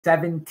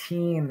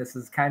17. This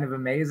is kind of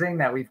amazing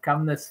that we've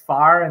come this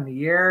far in the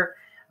year.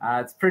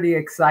 It's pretty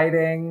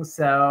exciting.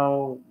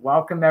 So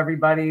welcome,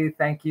 everybody.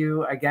 Thank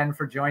you again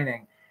for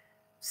joining.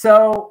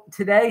 So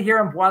today here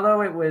in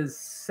Buelo, it was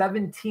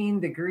 17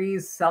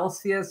 degrees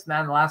Celsius.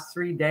 Man, the last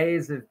 3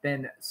 days have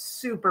been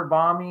super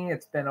balmy.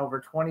 It's been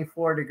over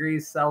 24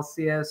 degrees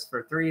Celsius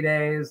for 3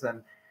 days.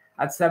 And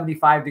at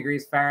 75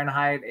 degrees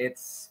Fahrenheit,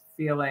 it's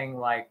feeling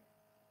like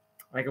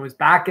it was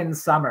back in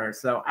summer.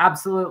 So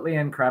absolutely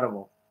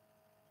incredible.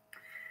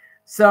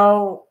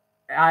 So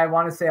I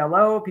want to say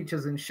hello,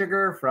 Peaches and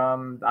Sugar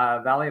from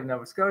Valley of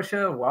Nova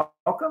Scotia.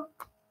 Welcome.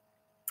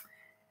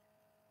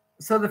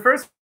 So the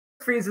first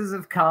freezes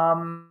have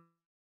come.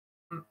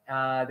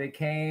 They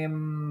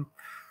came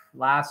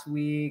last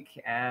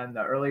week and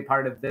the early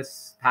part of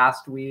this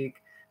past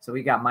week. So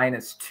we got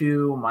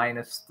 -2,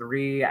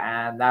 -3,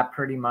 and that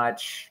pretty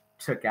much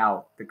took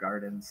out the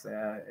gardens.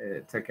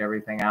 It took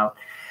everything out.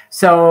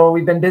 So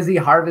we've been busy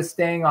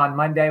harvesting. On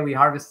Monday, we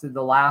harvested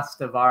the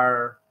last of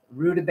our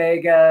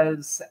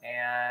rutabagas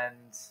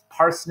and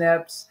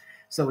parsnips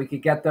so we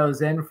could get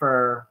those in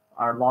for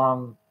our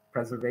long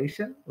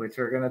preservation, which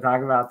we're going to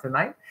talk about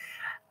tonight.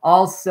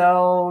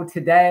 Also,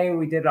 today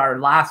we did our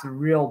last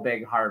real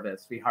big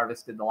harvest. We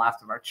harvested the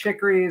last of our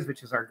chicories,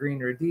 which is our green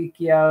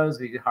radicchios.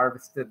 We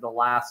harvested the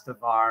last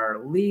of our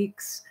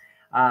leeks,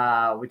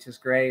 which is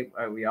great.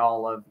 We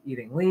all love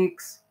eating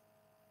leeks.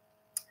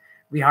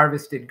 We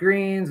harvested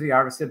greens. We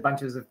harvested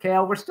bunches of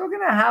kale. We're still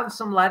going to have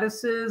some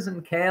lettuces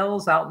and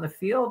kales out in the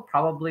field,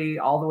 probably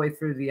all the way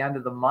through the end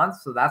of the month.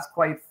 So that's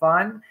quite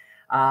fun.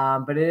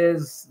 But it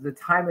is the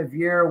time of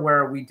year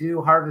where we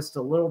do harvest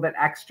a little bit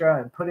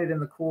extra and put it in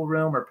the cool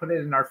room or put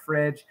it in our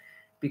fridge,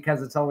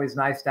 because it's always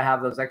nice to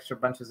have those extra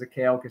bunches of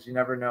kale, because you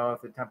never know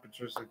if the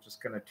temperatures are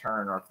just going to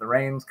turn, or if the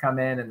rains come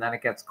in and then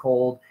it gets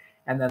cold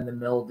and then the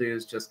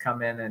mildews just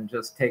come in and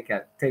just take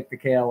the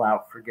kale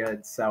out for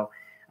good. So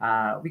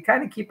we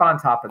kind of keep on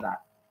top of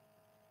that.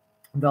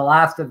 The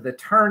last of the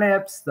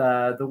turnips,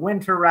 the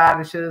winter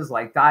radishes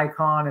like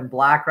daikon and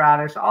black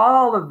radish,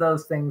 all of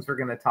those things we're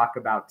going to talk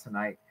about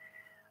tonight.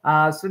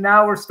 So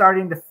now we're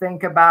starting to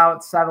think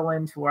about settle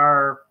into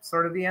our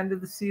sort of the end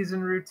of the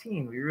season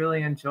routine. We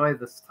really enjoy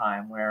this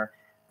time where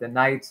the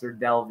nights are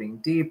delving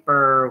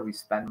deeper. We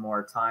spend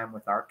more time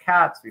with our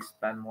cats. We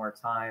spend more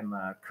time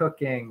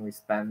cooking. We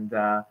spend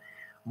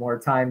more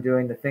time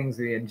doing the things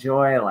we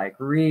enjoy, like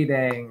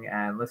reading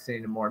and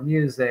listening to more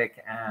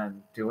music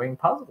and doing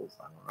puzzles.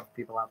 I don't know if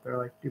people out there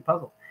like to do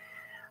puzzles.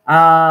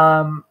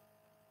 I'd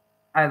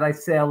like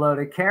to say hello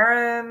to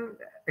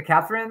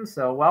Catherine.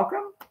 So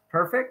welcome.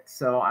 Perfect.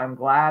 So I'm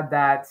glad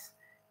that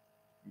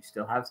you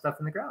still have stuff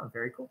in the ground.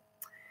 Very cool.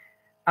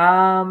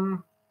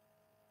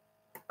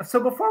 So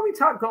before we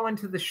go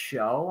into the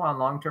show on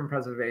long-term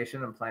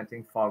preservation and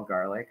planting fall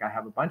garlic, I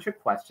have a bunch of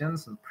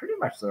questions, and pretty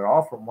much they're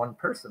all from one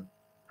person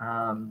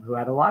who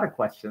had a lot of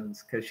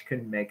questions because she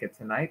couldn't make it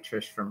tonight,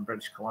 Trish from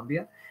British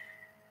Columbia.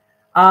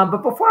 But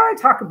before I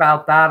talk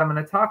about that, I'm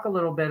going to talk a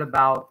little bit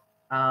about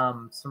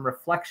some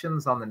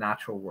reflections on the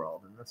natural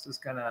world. And this is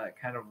going to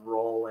kind of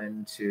roll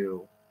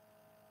into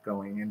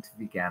going into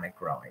veganic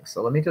growing.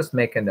 So let me just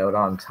make a note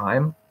on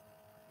time.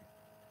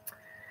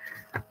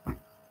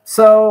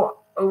 So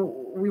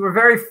we were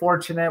very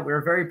fortunate. We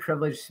were very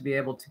privileged to be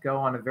able to go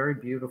on a very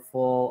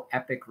beautiful,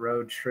 epic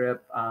road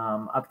trip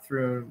up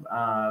through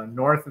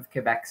north of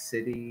Quebec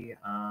City,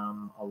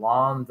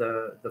 along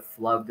the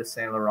Fleuve de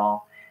Saint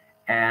Laurent,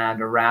 and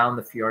around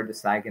the Fjord de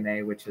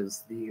Saguenay, which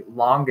is the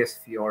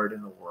longest fjord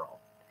in the world.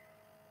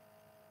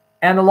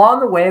 And along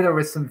the way, there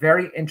was some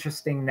very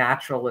interesting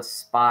naturalist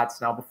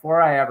spots. Now,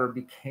 before I ever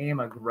became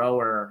a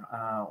grower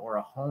or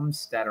a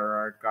homesteader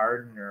or a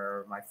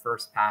gardener, my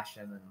first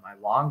passion and my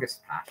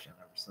longest passion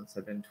ever since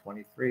I've been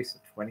 23, so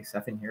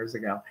 27 years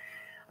ago,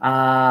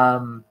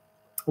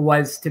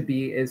 is to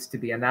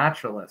be a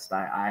naturalist.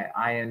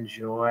 I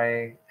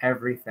enjoy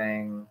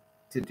everything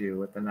to do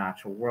with the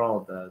natural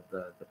world,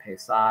 the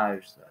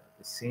paysage,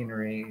 the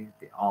scenery,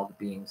 all the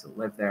beings that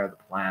live there, the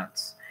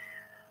plants.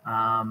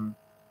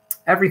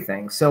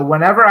 Everything. So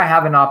whenever I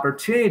have an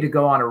opportunity to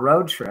go on a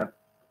road trip,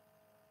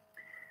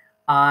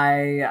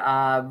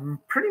 I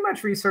pretty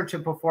much research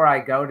it before I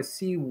go to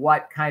see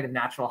what kind of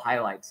natural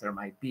highlights there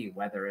might be,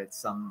 whether it's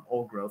some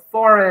old growth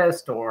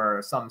forest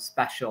or some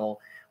special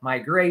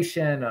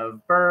migration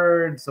of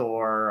birds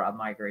or a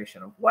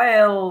migration of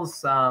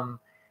whales,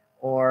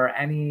 or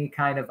any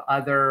kind of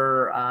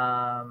other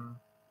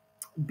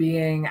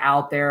being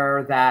out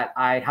there that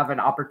I have an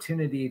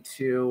opportunity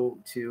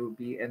to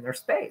be in their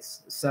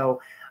space.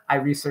 So I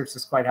researched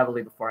this quite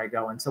heavily before I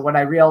go. And so what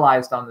I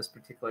realized on this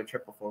particular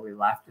trip before we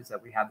left is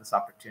that we had this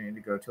opportunity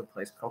to go to a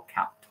place called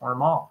Cap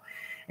Tourmente.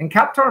 And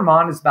Cap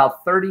Tourmente is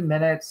about 30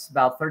 minutes,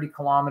 about 30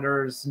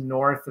 kilometers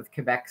north of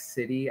Quebec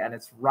City. And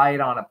it's right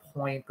on a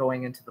point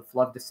going into the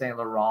Fleuve de Saint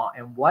Laurent.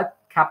 And what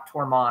Cap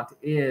Tourmente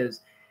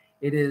is,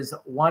 it is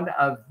one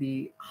of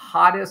the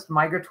hottest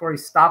migratory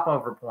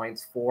stopover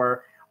points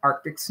for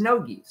Arctic snow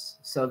geese.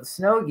 So the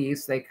snow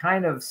geese, they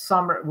kind of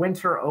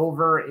winter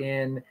over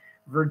in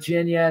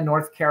Virginia,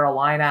 North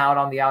Carolina, out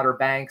on the Outer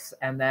Banks.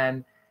 And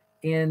then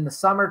in the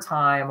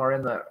summertime or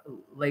in the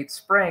late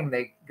spring,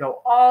 they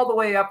go all the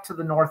way up to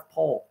the North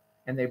Pole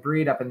and they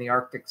breed up in the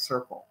Arctic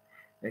Circle.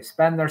 They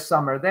spend their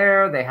summer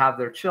there, they have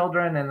their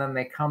children, and then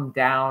they come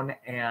down,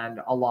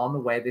 and along the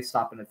way, they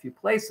stop in a few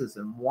places.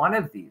 And one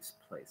of these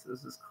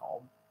places is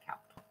called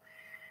Capitol.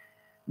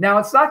 Now,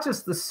 it's not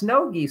just the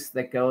snow geese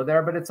that go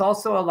there, but it's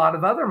also a lot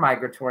of other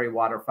migratory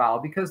waterfowl,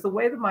 because the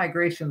way the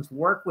migrations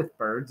work with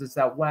birds is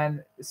that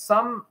when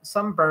some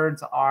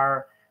birds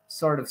are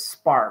sort of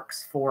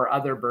sparks for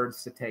other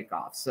birds to take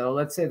off. So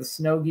let's say the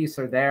snow geese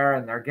are there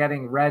and they're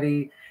getting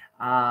ready.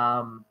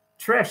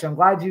 Trish, I'm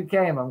glad you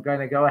came. I'm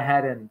going to go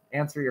ahead and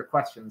answer your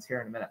questions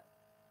here in a minute.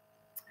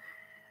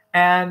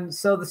 And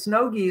so the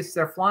snow geese,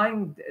 they're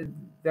flying,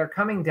 they're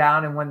coming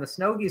down. And when the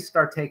snow geese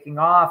start taking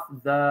off,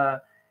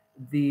 the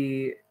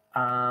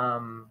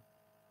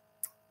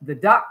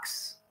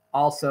ducks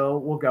also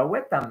will go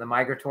with them, the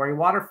migratory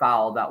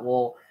waterfowl that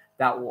will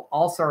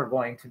also are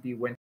going to be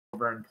winter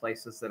over in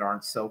places that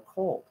aren't so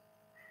cold.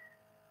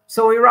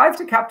 So we arrived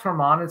at Cap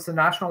Tormont. It's a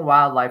national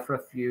wildlife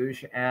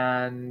refuge,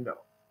 and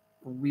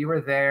we were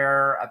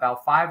there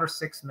about 5 or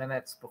 6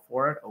 minutes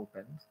before it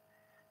opened.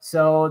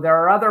 So there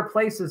are other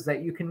places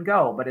that you can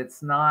go, but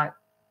it's not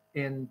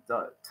in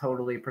the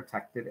totally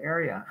protected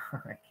area.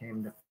 I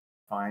came to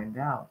find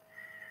out.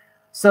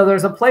 So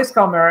there's a place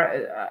called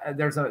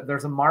there's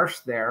a marsh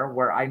there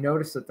where I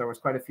noticed that there was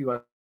quite a few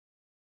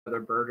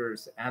other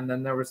birders, and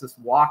then there was this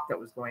walk that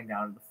was going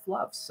down to the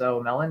fluff.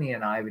 So Melanie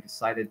and we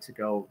decided to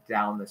go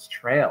down this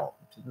trail.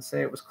 It didn't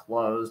say it was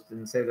closed,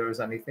 didn't say there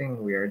was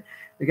anything weird.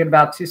 We get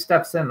about 2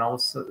 steps in, all of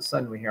a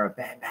sudden we hear a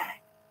bang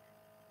bang,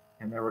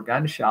 and there were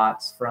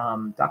gunshots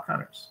from duck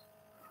hunters.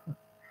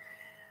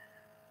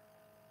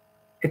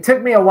 It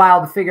took me a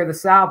while to figure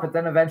this out, but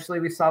then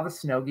eventually we saw the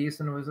snow geese,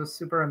 and it was a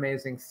super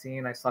amazing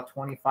scene. I saw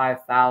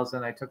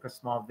 25,000. I took a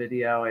small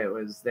video.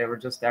 They were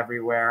just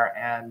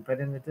everywhere. But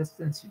in the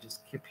distance, you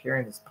just kept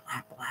hearing this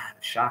blah, blah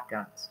of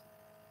shotguns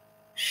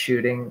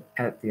shooting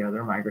at the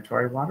other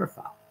migratory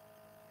waterfowl.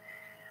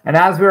 And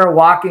as we were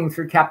walking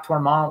through Cap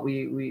Tormont,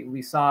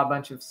 we saw a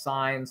bunch of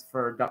signs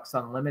for Ducks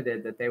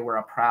Unlimited, that they were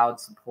a proud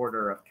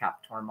supporter of Cap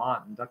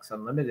Tormont. And Ducks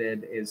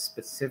Unlimited is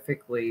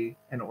specifically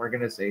an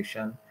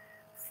organization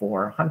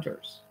for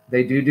hunters.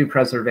 They do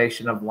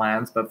preservation of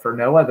lands, but for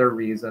no other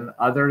reason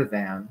other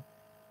than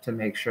to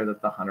make sure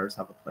that the hunters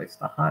have a place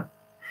to hunt.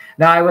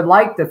 Now, I would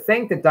like to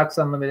think that Ducks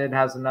Unlimited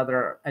has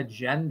another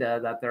agenda,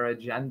 that their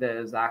agenda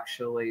is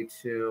actually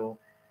to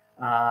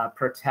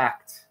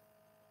protect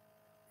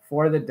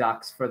for the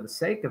ducks for the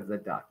sake of the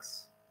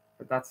ducks.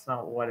 But that's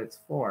not what it's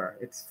for.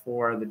 It's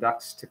for the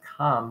ducks to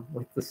come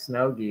with the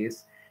snow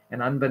geese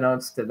and,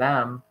 unbeknownst to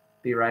them,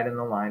 be right in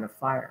the line of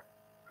fire.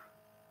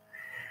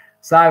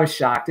 So I was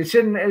shocked. It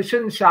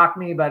shouldn't shock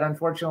me, but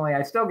unfortunately,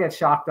 I still get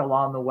shocked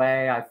along the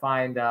way. I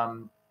find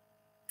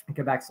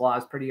Quebec's law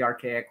is pretty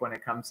archaic when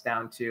it comes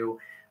down to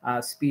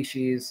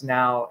species.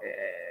 Now,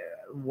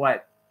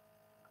 what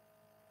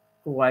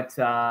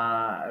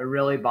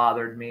really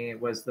bothered me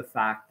was the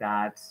fact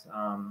that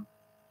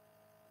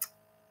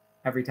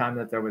every time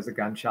that there was a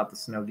gunshot, the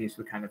snow geese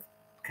would kind of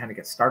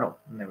get startled,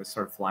 and they would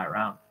sort of fly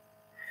around.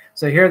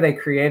 So here they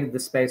created the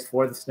space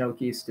for the snow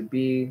geese to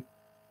be,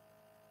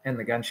 and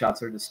the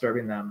gunshots are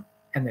disturbing them,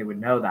 and they would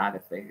know that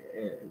if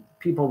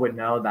people would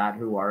know that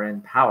who are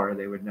in power,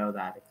 they would know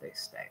that if they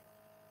stay.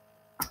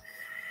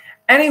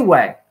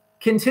 Anyway,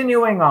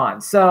 continuing on.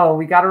 So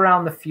we got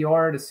around the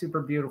fjord, a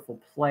super beautiful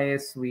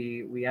place.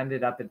 We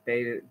ended up at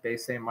Bay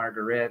Saint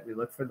Marguerite. We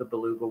looked for the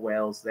beluga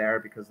whales there,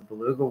 because the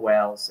beluga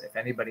whales, if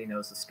anybody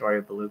knows the story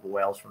of beluga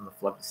whales from the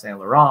Fleuve de Saint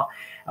Laurent,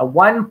 at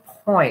one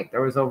point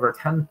there was over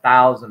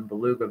 10,000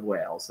 beluga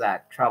whales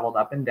that traveled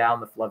up and down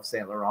the Fleuve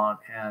Saint Laurent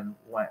and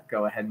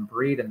go ahead and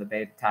breed in the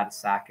Bay de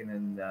Tadoussac and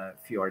in the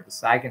Fjord de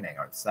Saguenay,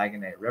 or the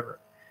Saguenay River.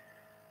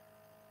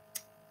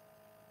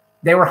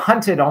 They were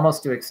hunted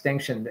almost to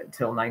extinction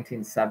until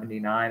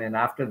 1979. And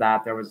after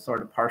that, there was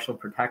sort of partial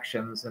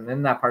protections. And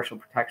in that partial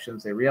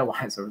protections, they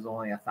realized there was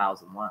only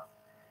 1,000 left.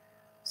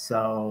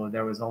 So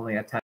there was only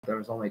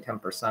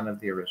 10% of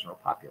the original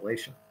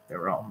population. They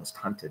were almost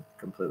hunted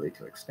completely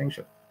to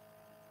extinction.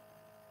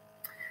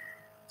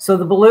 So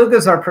the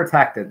belugas are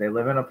protected. They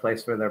live in a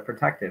place where they're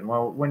protected.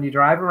 Well, when you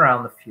drive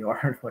around the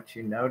fjord, what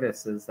you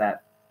notice is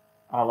that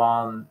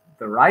along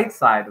the right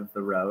side of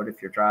the road,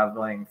 if you're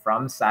traveling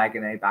from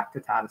Saguenay back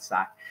to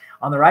Tadoussac,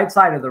 on the right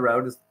side of the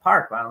road is the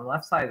park, but on the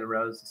left side of the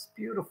road is this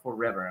beautiful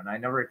river, and I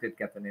never did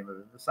get the name of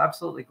it. This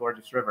absolutely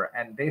gorgeous river,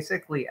 and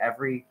basically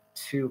every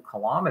 2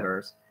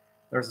 kilometers,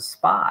 there's a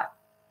spot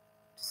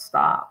to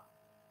stop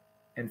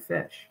and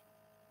fish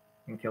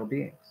and kill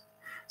beings.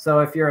 So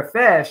if you're a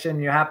fish and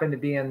you happen to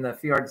be in the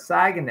Fjord de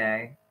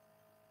Saguenay,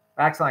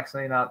 that's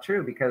actually not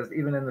true, because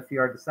even in the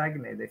Fjord de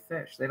Saguenay, they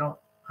fish. They don't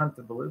hunt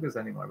the belugas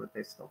anymore, but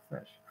they still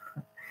fish.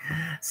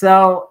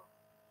 So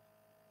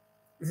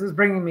this is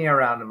bringing me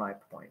around to my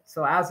point.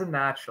 So as a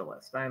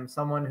naturalist, I am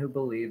someone who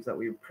believes that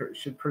we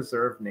should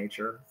preserve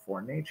nature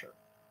for nature.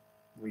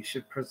 We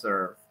should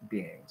preserve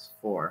beings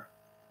for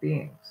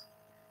beings.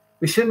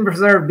 We shouldn't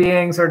preserve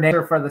beings or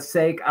nature for the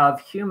sake of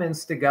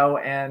humans to go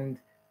and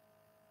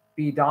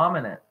be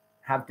dominant,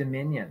 have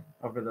dominion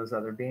over those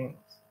other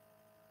beings.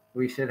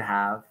 We should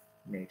have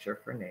nature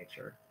for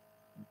nature,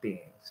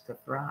 beings to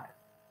thrive.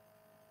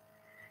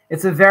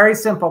 It's a very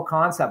simple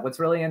concept. What's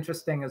really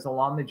interesting is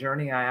along the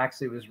journey, I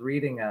actually was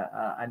reading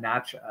a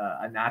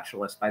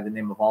naturalist by the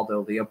name of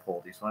Aldo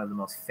Leopold. He's one of the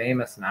most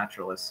famous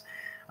naturalists,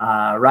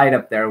 right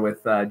up there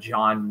with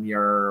John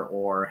Muir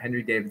or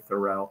Henry David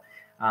Thoreau,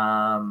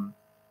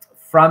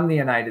 from the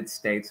United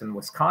States in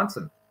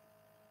Wisconsin.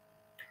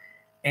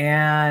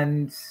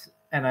 And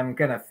I'm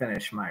going to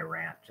finish my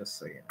rant, just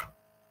so you know.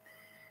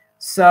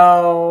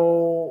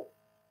 So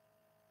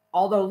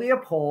Aldo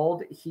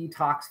Leopold, he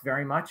talks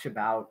very much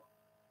about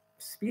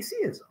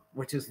speciesism,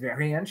 which is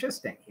very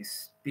interesting. He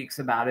speaks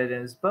about it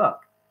in his book.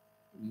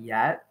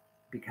 Yet,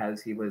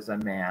 because he was a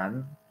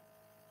man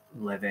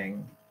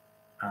living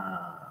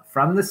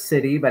from the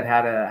city, but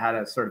had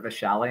a sort of a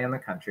chalet in the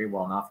country,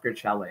 well, an off-grid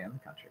chalet in the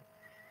country,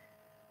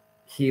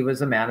 he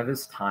was a man of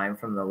his time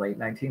from the late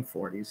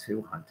 1940s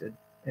who hunted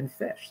and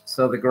fished.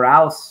 So the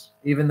grouse,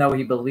 even though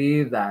he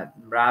believed that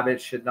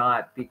rabbits should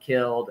not be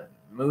killed and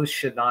moose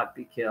should not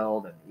be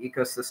killed and the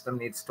ecosystem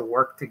needs to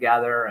work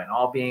together and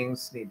all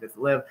beings need to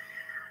live,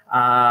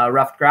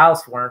 ruffed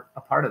grouse weren't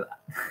a part of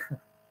that.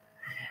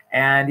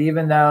 And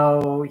even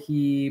though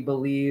he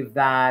believed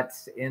that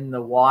in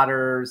the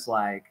waters,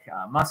 like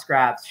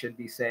muskrats should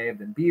be saved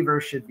and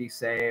beavers should be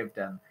saved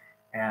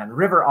and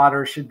river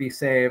otters should be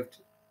saved,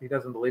 he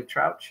doesn't believe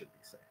trout should be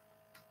saved,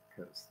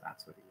 because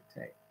that's what he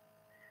would take.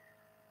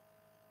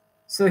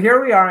 So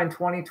here we are in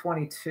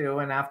 2022,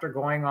 and after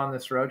going on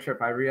this road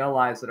trip, I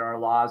realized that our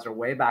laws are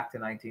way back to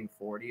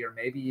 1940, or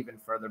maybe even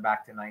further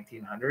back to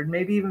 1900,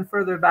 maybe even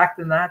further back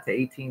than that to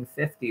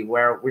 1850,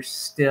 where we're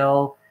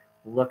still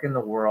looking the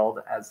world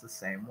as the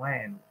same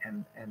way.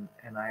 And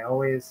I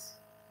always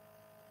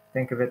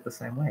think of it the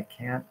same way.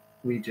 Can't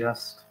we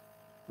just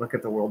look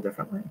at the world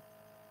differently?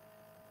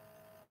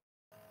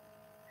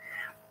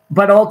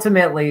 But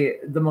ultimately,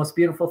 the most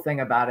beautiful thing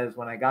about it is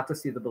when I got to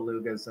see the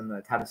belugas in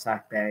the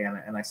Tadoussac Bay,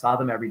 and I saw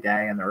them every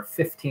day, and there were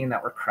 15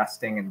 that were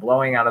cresting and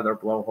blowing out of their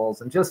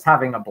blowholes and just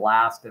having a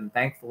blast. And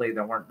thankfully,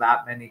 there weren't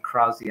that many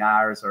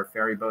croisières or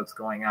ferry boats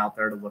going out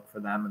there to look for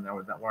them, and there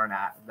weren't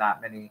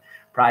that many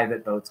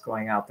private boats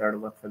going out there to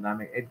look for them.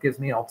 It gives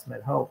me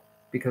ultimate hope,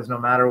 because no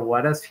matter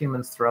what us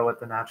humans throw at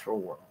the natural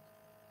world,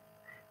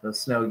 those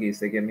snow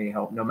geese, they give me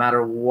hope. No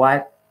matter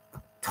what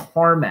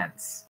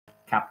torments,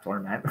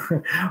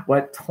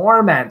 what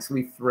torments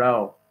we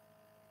throw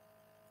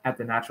at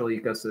the natural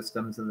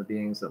ecosystems and the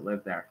beings that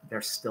live there,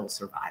 they're still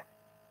surviving.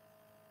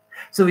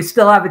 So we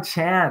still have a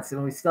chance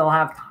and we still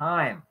have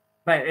time,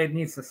 but it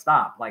needs to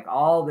stop. Like,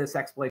 all this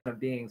exploitation of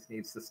beings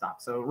needs to stop.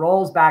 So it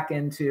rolls back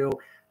into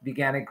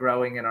veganic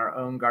growing in our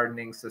own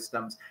gardening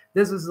systems.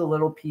 This is a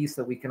little piece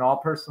that we can all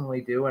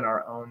personally do in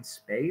our own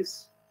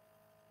space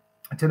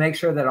to make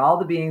sure that all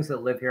the beings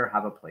that live here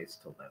have a place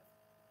to live,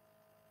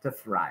 to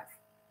thrive,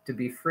 to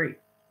be free,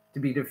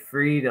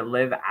 to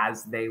live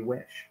as they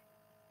wish.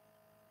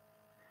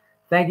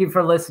 Thank you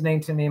for listening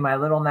to me, my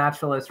little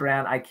naturalist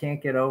rant. I can't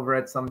get over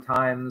it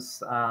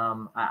sometimes.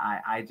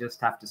 I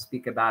just have to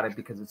speak about it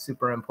because it's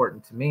super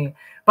important to me,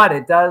 but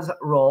it does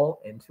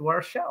roll into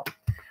our show.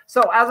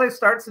 So as I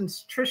start,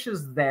 since Trish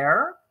is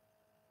there,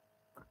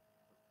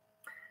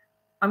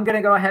 I'm going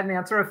to go ahead and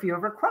answer a few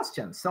of her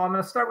questions. So I'm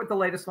going to start with the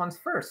latest ones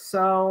first.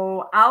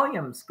 So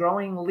alliums,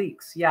 growing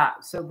leeks. Yeah,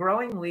 so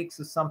growing leeks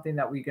is something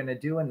that we're going to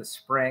do in the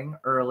spring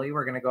early.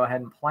 We're going to go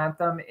ahead and plant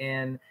them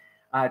in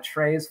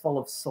trays full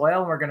of soil.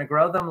 And we're going to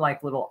grow them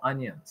like little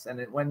onions.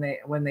 And when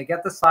they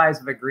get the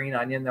size of a green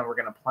onion, then we're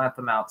going to plant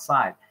them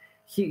outside.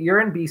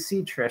 You're in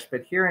BC, Trish,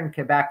 but here in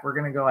Quebec, we're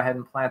going to go ahead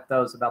and plant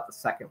those about the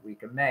second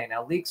week of May.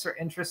 Now, leeks are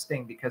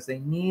interesting because they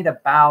need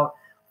about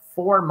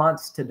 4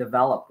 months to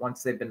develop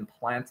once they've been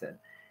planted.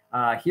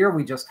 Here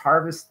we just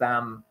harvest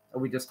them.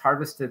 We just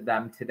harvested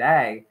them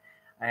today,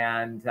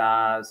 and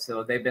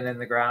so they've been in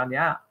the ground,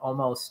 yeah,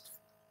 almost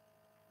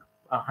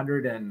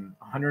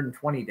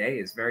 120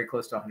 days, very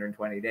close to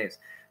 120 days.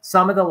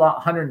 Some of the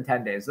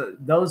 110 days.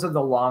 Those are the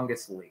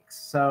longest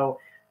leeks. So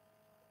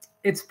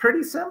it's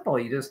pretty simple.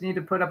 You just need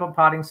to put up a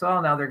potting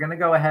soil. Now they're going to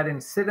go ahead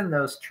and sit in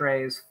those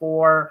trays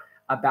for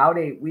about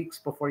 8 weeks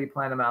before you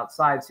plant them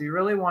outside. So you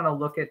really want to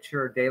look at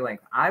your day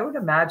length. I would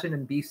imagine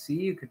in BC,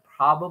 you could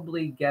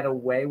probably get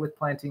away with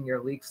planting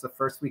your leeks the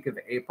first week of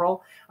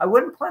April. I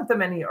wouldn't plant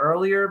them any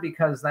earlier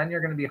because then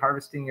you're going to be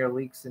harvesting your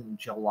leeks in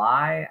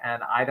July.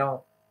 And I don't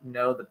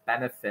know the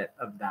benefit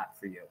of that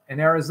for you. In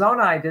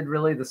Arizona, I did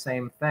really the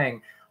same thing.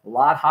 A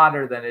lot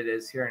hotter than it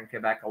is here in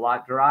Quebec, a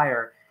lot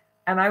drier.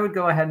 And I would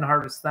go ahead and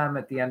harvest them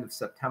at the end of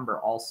September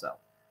also.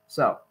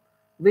 So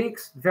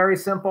leeks, very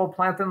simple.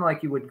 Plant them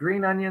like you would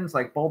green onions,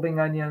 like bulbing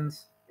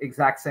onions,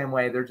 exact same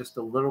way. They're just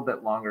a little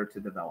bit longer to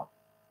develop.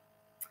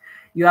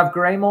 You have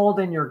gray mold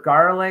in your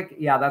garlic.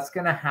 Yeah, that's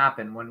going to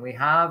happen when we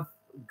have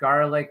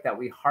garlic that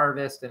we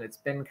harvest and it's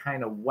been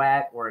kind of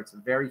wet or it's a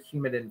very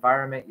humid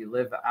environment. You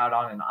live out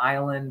on an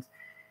island.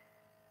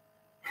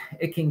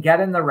 it can get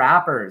in the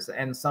wrappers,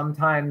 and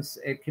sometimes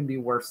it can be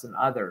worse than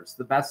others.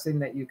 The best thing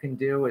that you can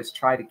do is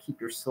try to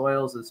keep your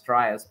soils as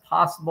dry as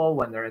possible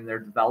when they're in their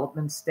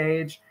development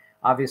stage.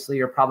 Obviously,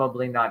 you're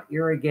probably not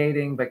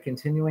irrigating, but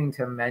continuing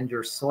to amend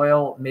your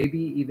soil, maybe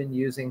even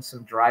using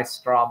some dry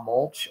straw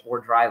mulch or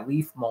dry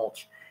leaf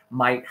mulch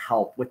might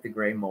help with the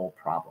gray mold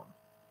problem.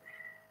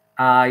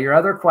 Your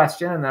other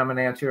question, and then I'm going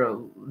to answer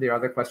the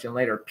other question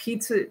later.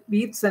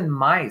 Beets and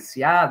mice.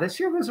 Yeah, this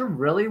year was a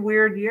really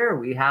weird year.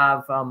 We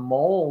have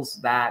moles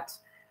that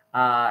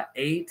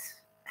ate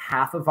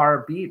half of our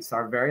beets,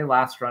 our very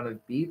last run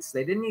of beets.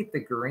 They didn't eat the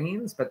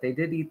greens, but they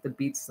did eat the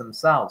beets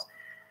themselves.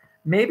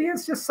 Maybe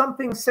it's just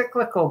something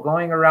cyclical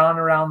going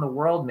around the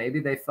world. Maybe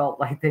they felt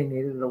like they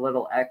needed a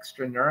little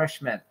extra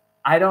nourishment.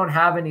 I don't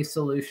have any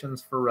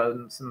solutions for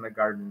rodents in the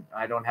garden.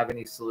 I don't have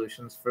any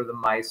solutions for the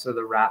mice or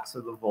the rats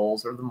or the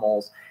voles or the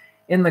moles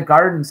in the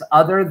gardens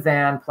other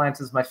than plant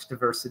as much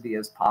diversity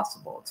as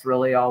possible. It's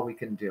really all we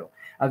can do.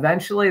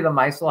 Eventually, the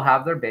mice will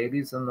have their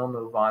babies and they'll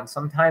move on.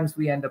 Sometimes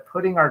we end up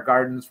putting our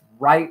gardens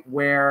right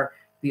where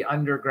the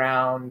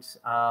underground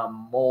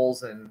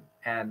moles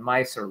and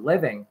mice are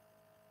living.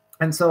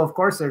 And so, of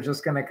course, they're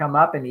just going to come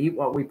up and eat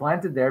what we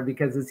planted there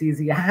because it's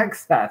easy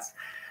access.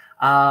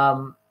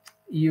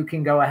 You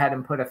can go ahead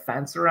and put a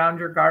fence around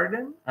your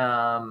garden.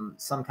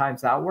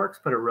 Sometimes that works.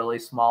 Put a really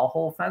small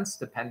hole fence,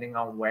 depending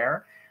on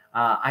where.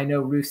 I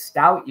know Ruth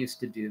Stout used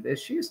to do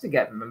this. She used to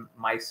get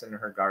mice in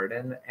her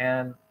garden.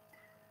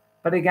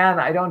 But again,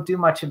 I don't do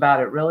much about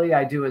it, really.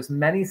 I do as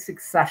many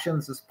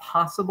successions as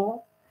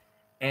possible.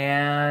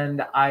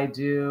 And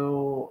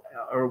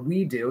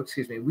we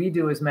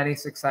do as many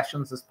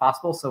successions as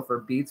possible. So for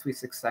beets, we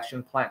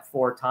succession plant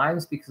 4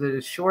 times because it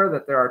is sure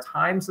that there are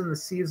times in the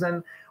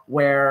season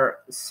where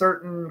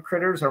certain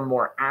critters are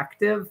more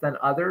active than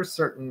others.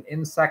 Certain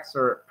insects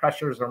or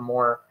pressures are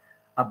more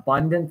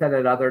abundant than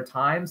at other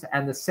times.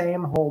 And the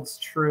same holds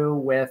true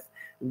with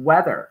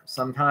weather.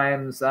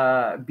 Sometimes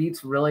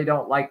beets really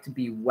don't like to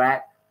be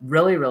wet,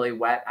 really, really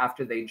wet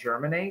after they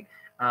germinate.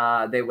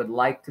 They would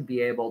like to be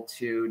able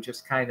to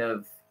just kind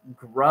of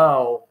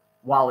grow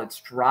while it's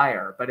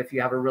drier. But if you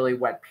have a really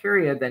wet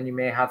period, then you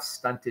may have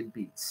stunted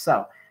beets.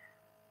 So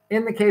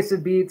in the case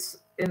of beets,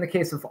 in the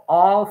case of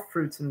all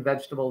fruits and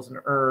vegetables and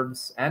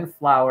herbs and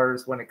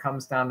flowers, when it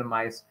comes down to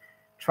mice,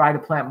 try to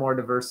plant more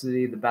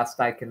diversity. The best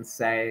I can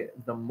say,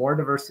 the more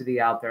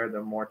diversity out there,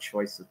 the more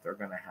choice that they're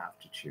going to have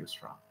to choose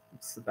from.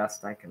 It's the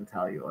best I can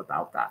tell you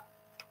about that.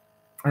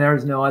 And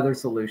there's no other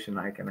solution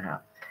I can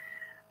have.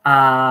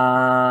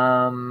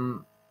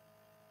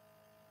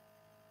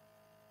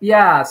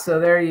 Yeah, so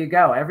there you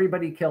go.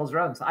 Everybody kills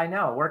rodents. I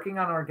know. Working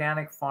on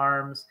organic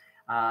farms,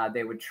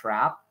 they would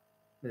trap.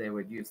 They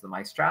would use the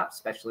mice trap,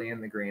 especially in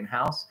the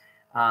greenhouse.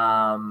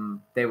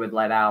 They would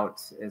let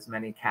out as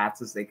many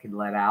cats as they could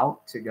let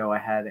out to go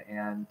ahead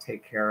and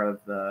take care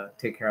of the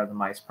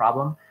mice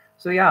problem.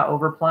 So yeah,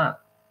 overplant.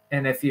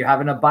 And if you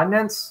have an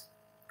abundance,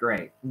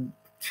 great.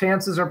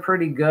 Chances are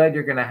pretty good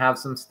you're going to have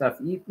some stuff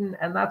eaten,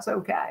 and that's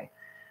okay.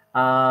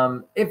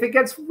 If it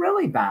gets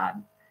really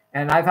bad,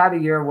 and I've had a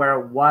year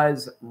where it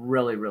was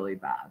really, really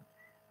bad,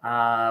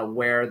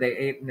 where they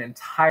ate an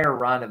entire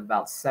run of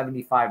about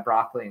 75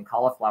 broccoli and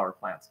cauliflower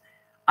plants,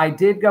 I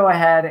did go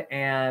ahead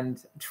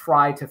and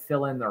try to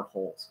fill in their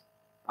holes.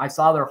 I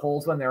saw their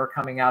holes when they were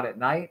coming out at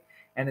night,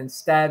 and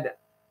instead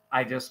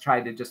I just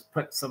tried to just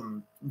put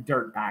some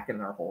dirt back in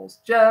their holes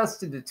just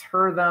to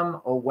deter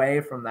them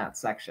away from that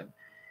section.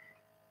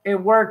 It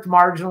worked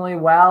marginally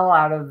well.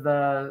 Out of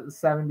the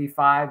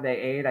 75 they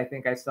ate, I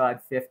think I still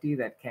had 50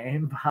 that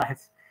came, but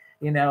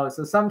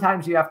so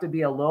sometimes you have to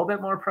be a little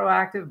bit more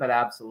proactive, but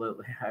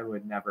absolutely, I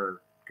would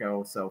never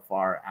go so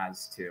far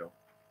as to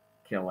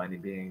kill any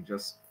being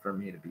just for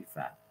me to be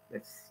fed.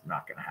 It's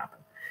not going to happen.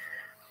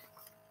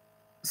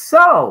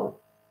 So,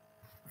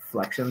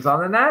 reflections on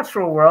the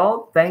natural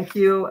world. Thank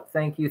you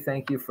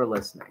for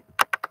listening.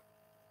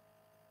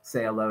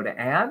 Say hello to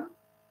Anne.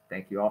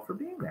 Thank you all for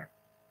being there.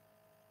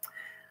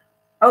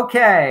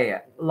 Okay,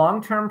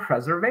 long-term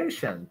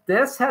preservation.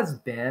 This has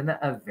been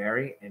a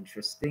very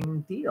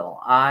interesting deal.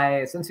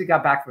 Since we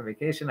got back from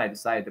vacation, I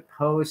decided to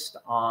post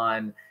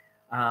on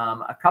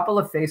a couple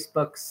of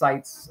Facebook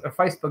sites or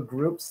Facebook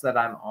groups that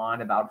I'm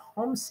on about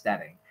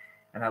homesteading.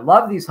 And I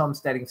love these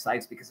homesteading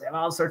sites because they have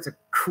all sorts of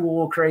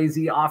cool,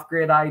 crazy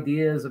off-grid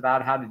ideas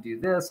about how to do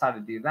this, how to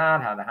do that,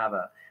 how to have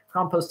a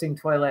composting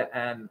toilet.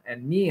 And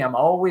me, I'm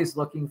always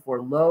looking for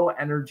low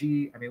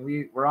energy. I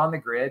mean, we're on the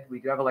grid.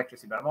 We do have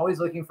electricity, but I'm always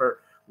looking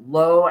for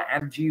low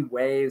energy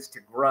ways to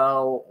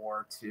grow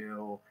or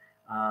to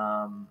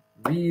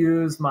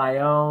reuse my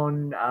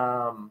own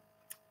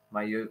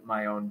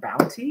my own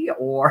bounty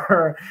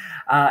or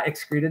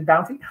excreted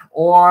bounty,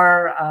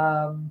 or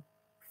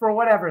for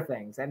whatever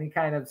things, any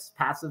kind of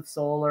passive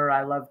solar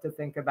I love to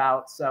think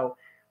about. So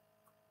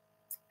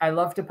I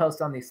love to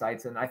post on these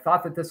sites, and I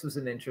thought that this was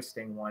an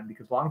interesting one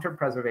because long-term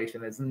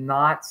preservation is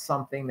not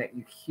something that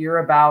you hear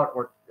about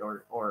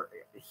or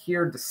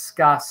hear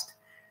discussed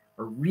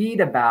or read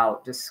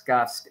about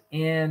discussed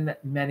in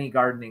many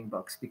gardening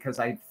books, because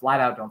I flat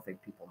out don't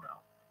think people know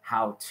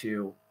how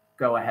to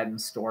go ahead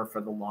and store for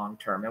the long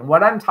term. And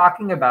what I'm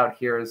talking about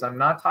here is I'm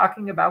not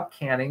talking about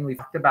canning. We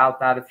talked about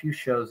that a few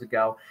shows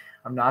ago.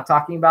 I'm not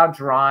talking about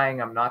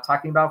drying. I'm not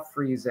talking about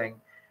freezing.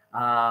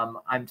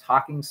 I'm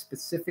talking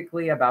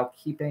specifically about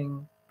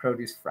keeping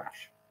produce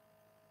fresh.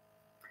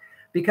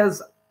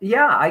 Because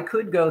yeah, I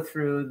could go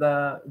through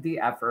the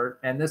effort,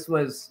 and this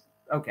was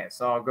okay.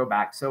 So I'll go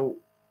back. So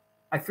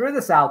I threw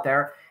this out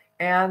there,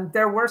 and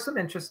there were some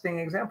interesting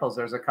examples.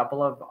 There's a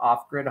couple of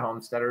off-grid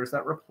homesteaders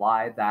that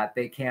replied that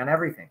they can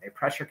everything. They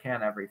pressure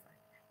can everything,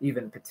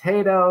 even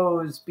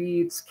potatoes,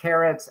 beets,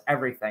 carrots,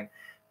 everything,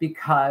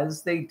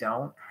 because they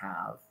don't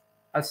have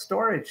a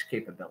storage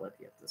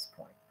capability at this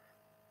point.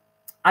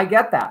 I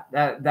get that.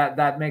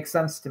 That makes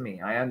sense to me.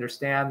 I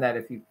understand that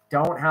if you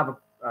don't have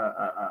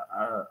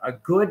a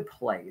good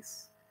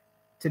place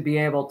to be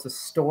able to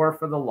store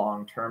for the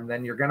long term,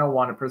 then you're going to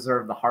want to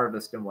preserve the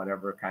harvest in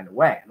whatever kind of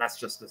way. And that's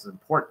just as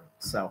important.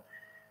 So,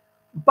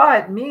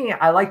 but me,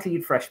 I like to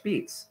eat fresh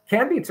beets.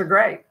 Canned beets are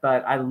great,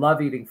 but I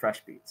love eating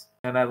fresh beets.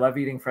 And I love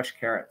eating fresh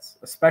carrots,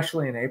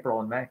 especially in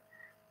April and May.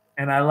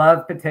 And I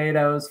love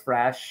potatoes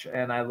fresh,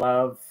 and I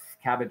love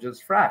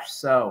cabbages fresh.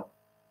 So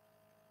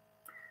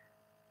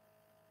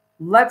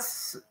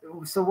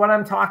what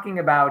I'm talking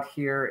about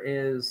here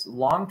is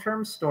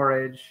long-term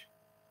storage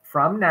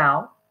from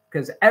now,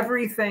 because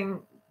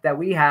everything that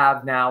we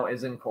have now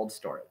is in cold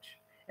storage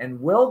and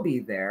will be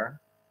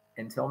there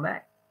until May.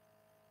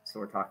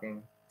 So we're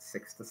talking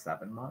 6 to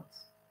 7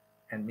 months.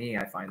 And me,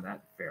 I find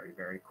that very,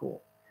 very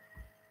cool.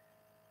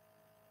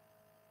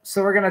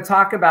 So we're going to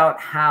talk about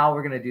how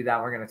we're going to do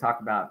that. We're going to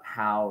talk about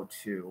how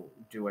to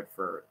do it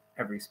for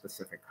every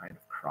specific kind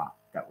of crop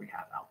that we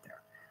have out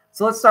there.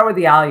 So let's start with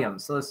the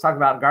alliums. So let's talk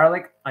about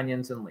garlic,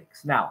 onions, and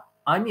leeks. Now,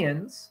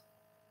 onions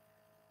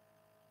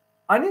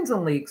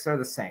and leeks are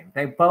the same.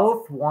 They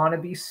both want to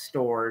be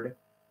stored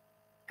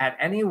at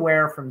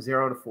anywhere from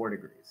 0 to 4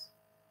 degrees,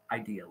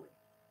 ideally.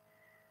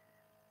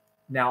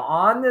 Now,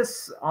 on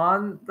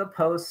the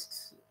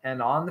posts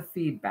and on the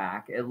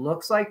feedback, it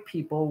looks like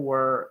people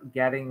were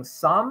getting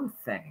some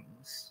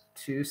things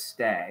to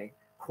stay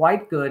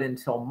quite good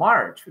until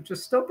March, which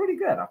is still pretty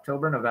good.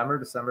 October, November,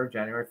 December,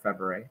 January,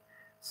 February.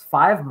 It's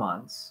 5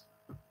 months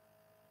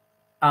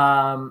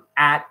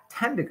at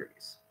 10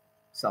 degrees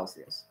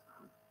Celsius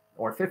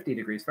or 50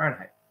 degrees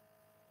Fahrenheit.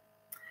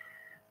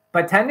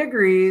 But 10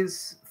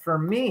 degrees for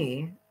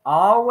me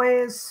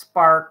always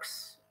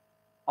sparks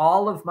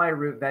all of my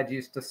root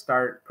veggies to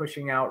start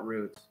pushing out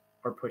roots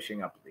or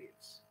pushing up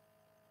leaves.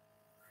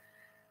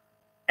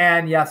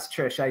 And yes,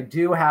 Trish, I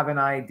do have an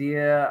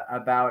idea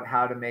about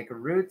how to make a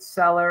root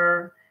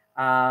cellar.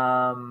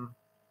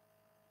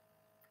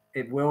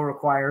 It will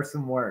require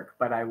some work,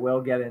 but I will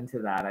get into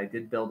that. I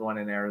did build one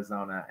in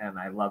Arizona and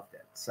I loved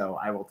it. So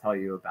I will tell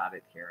you about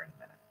it here in a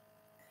minute.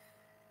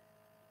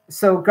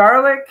 So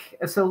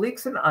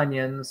leeks and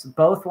onions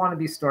both want to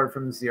be stored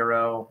from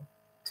 0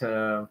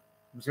 to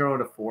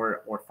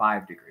 4 or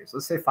 5 degrees.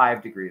 Let's say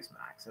 5 degrees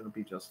max. It'll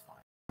be just fine.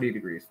 40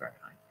 degrees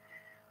Fahrenheit.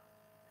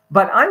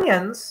 But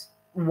onions,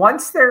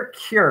 once they're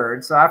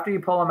cured, so after you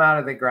pull them out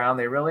of the ground,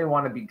 they really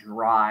want to be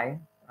dry.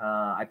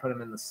 I put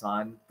them in the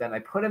sun. Then I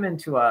put them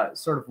into a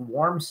sort of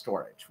warm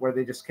storage where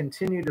they just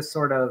continue to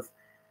sort of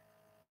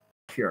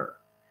cure.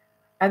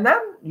 And then,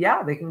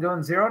 yeah, they can go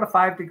in 0 to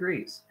 5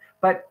 degrees.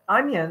 But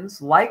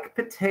onions, like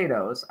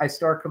potatoes, I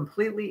store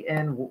completely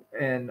in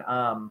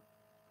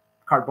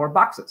cardboard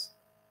boxes.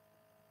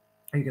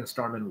 You can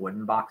store them in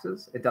wooden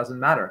boxes. It doesn't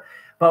matter.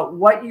 But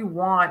what you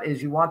want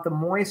is you want the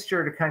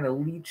moisture to kind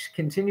of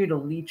continue to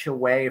leach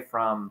away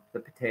from the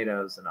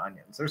potatoes and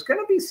onions. There's going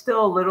to be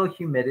still a little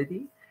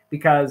humidity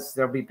because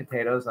there'll be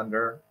potatoes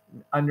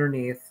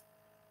underneath.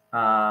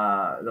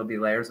 There'll be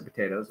layers of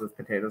potatoes with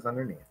potatoes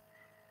underneath.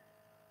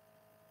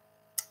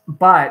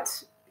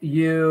 But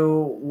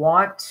you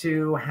want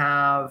to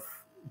have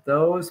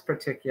those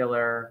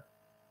particular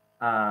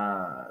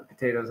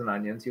potatoes and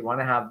onions. You want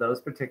to have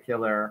those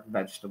particular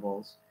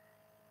vegetables,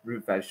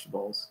 root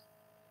vegetables,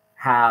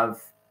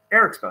 have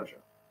air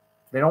exposure.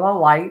 They don't want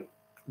light.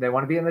 They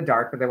want to be in the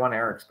dark, but they want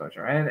air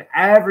exposure. And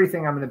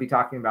everything I'm going to be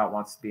talking about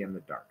wants to be in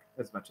the dark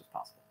as much as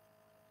possible.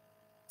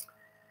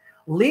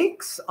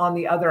 Leeks, on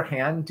the other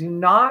hand, do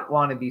not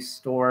want to be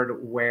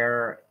stored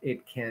where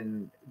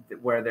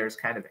there's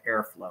kind of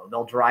airflow.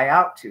 They'll dry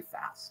out too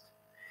fast.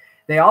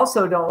 They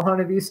also don't want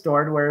to be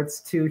stored where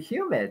it's too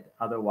humid.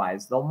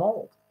 Otherwise, they'll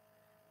mold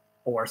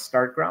or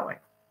start growing,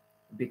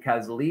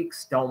 because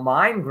leeks don't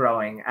mind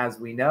growing. As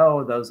we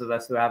know, those of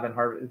us who haven't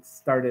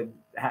started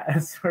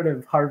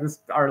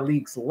harvest our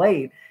leeks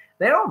late,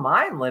 they don't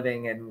mind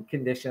living in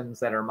conditions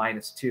that are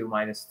 -2,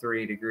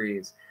 -3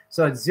 degrees.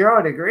 So at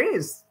 0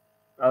 degrees,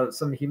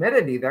 some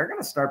humidity, they're going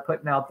to start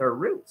putting out their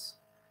roots.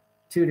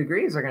 2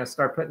 degrees, they're going to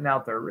start putting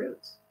out their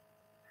roots.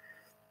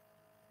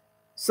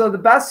 So the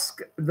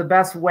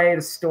best way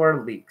to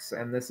store leeks,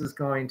 and this is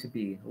going to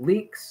be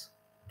leeks,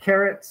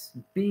 carrots,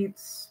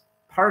 beets,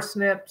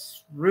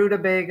 parsnips,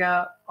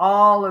 rutabaga,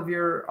 all of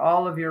your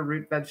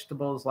root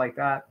vegetables like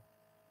that,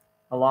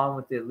 along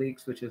with the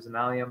leeks, which is an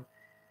allium.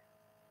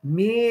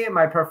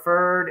 My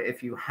preferred,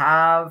 if you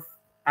have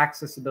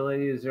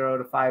accessibility to 0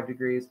 to 5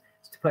 degrees,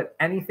 is to put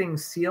anything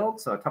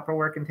sealed, so a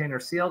Tupperware container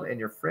sealed, in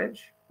your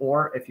fridge,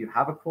 or if you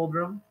have a cold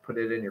room, put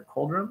it in your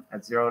cold room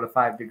at 0 to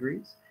 5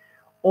 degrees,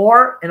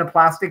 or in a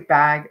plastic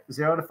bag,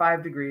 0 to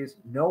 5 degrees,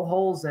 no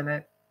holes in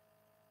it,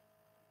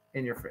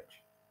 in your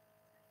fridge.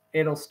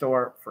 It'll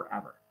store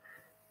forever.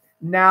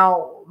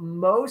 Now,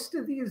 most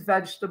of these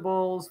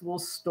vegetables will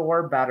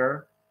store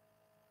better,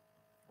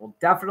 will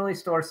definitely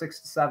store 6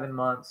 to 7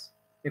 months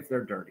if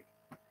they're dirty.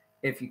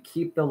 If you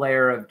keep the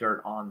layer of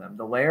dirt on them,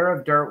 the layer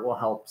of dirt will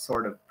help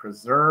sort of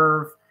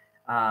preserve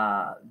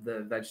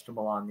the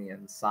vegetable on the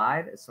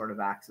inside. It sort of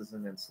acts as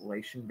an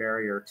insulation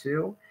barrier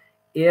too.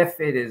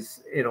 If it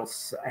is, it'll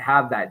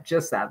have that,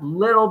 just that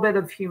little bit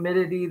of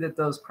humidity that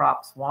those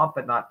crops want,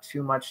 but not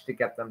too much to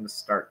get them to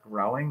start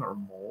growing or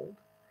mold.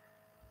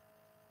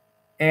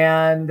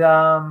 And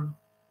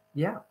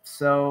yeah,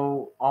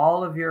 so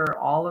all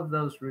of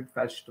those root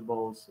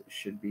vegetables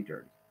should be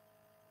dirty.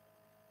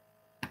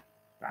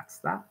 That's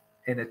that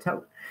in a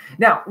tote.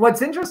 Now,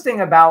 what's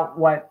interesting about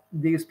what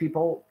these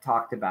people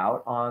talked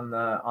about on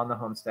the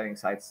homesteading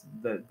sites,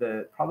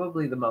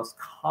 probably the most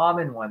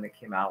common one that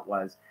came out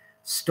was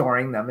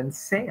storing them in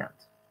sand.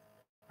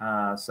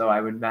 So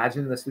I would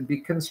imagine this would be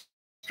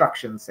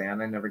construction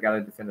sand. I never got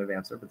a definitive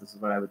answer, but this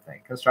is what I would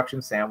think.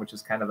 Construction sand, which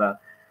is kind of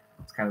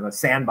a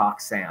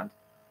sandbox sand.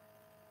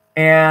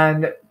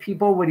 And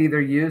people would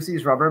either use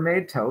these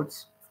Rubbermaid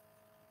totes.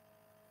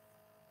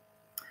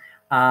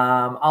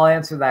 I'll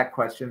answer that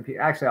question.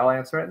 Actually, I'll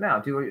answer it now.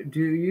 Do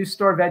you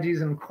store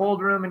veggies in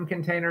cold room in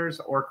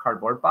containers or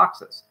cardboard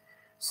boxes?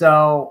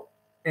 So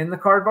in the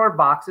cardboard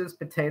boxes,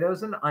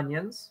 potatoes and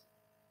onions.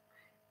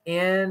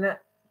 In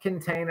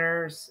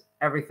containers,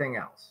 everything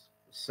else.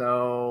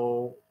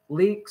 So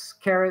leeks,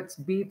 carrots,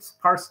 beets,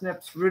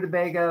 parsnips,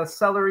 rutabaga,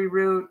 celery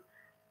root,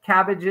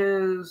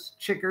 cabbages,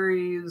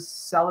 chicories,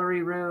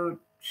 celery root,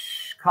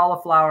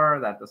 cauliflower,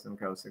 that doesn't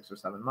go 6 or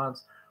 7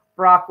 months,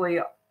 broccoli,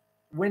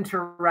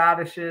 winter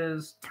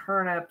radishes,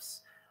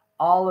 turnips,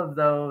 all of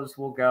those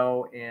will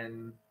go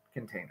in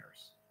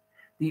containers.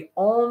 The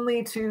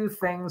only two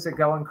things that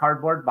go in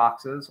cardboard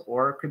boxes,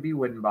 or it could be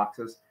wooden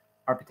boxes,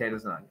 are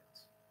potatoes and onions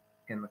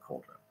in the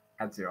cold room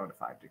at 0 to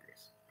 5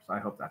 degrees. So I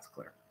hope that's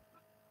clear.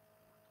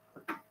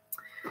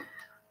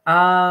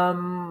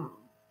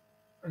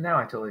 Now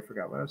I totally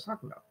forgot what I was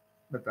talking about,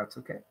 but that's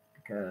okay,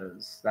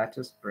 because that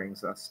just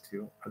brings us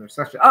to other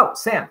section. Oh,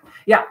 sand.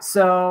 Yeah,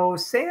 so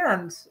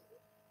sand,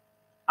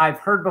 I've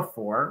heard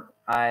before.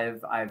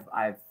 I've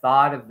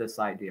thought of this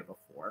idea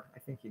before. I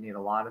think you need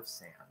a lot of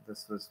sand.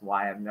 This was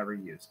why I've never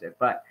used it.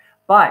 But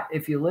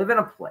if you live in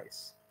a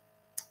place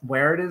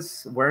where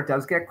it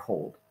does get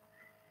cold,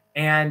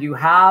 and you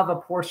have a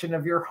portion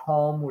of your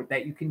home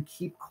that you can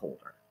keep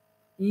colder,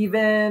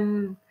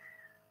 even,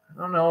 I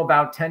don't know,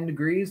 about 10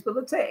 degrees, but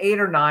let's say 8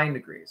 or 9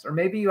 degrees. Or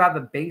maybe you have a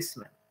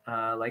basement.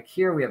 Like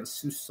here we have a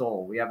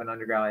sous-sol. We have an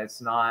underground.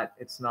 It's not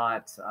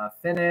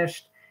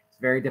finished. It's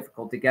very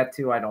difficult to get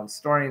to. I don't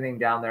store anything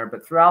down there.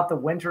 But throughout the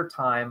winter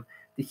time,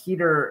 the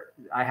heater,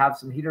 I have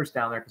some heaters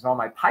down there because all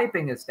my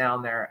piping is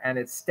down there, and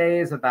it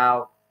stays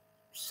about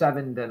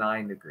 7 to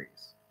 9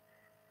 degrees.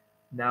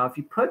 Now, if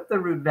you put the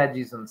root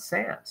veggies in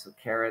sand, so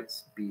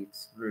carrots,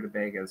 beets,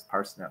 rutabagas,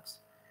 parsnips,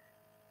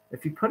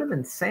 if you put them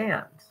in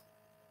sand,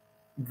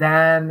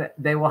 then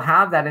they will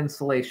have that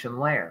insulation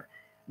layer.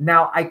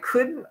 Now, I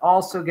couldn't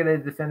also get a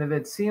definitive.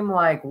 It seemed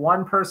like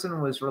one person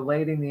was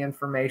relating the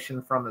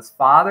information from his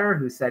father,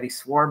 who said he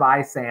swore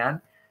by sand.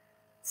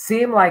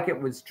 Seemed like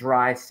it was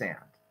dry sand.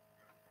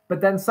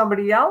 But then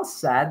somebody else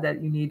said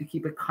that you need to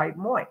keep it quite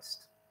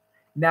moist.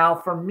 Now,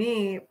 for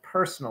me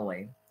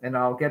personally, and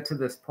I'll get to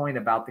this point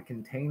about the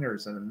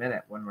containers in a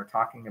minute when we're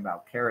talking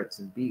about carrots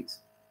and beets.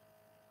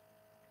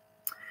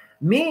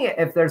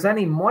 If there's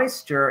any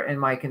moisture in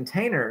my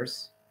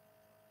containers,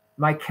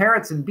 my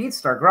carrots and beets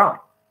start growing.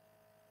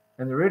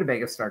 And the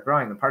rutabagas start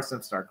growing, the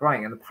parsnips start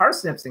growing. And the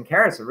parsnips and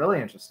carrots are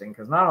really interesting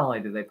because not only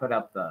do they put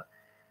up their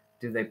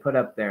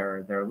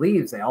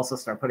leaves, they also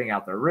start putting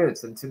out their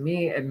roots. And to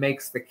me, it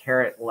makes the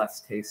carrot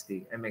less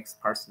tasty. It makes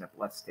the parsnip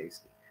less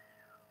tasty.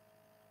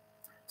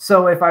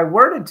 So if I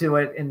were to do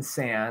it in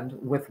sand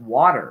with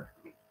watered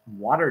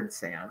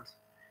sand,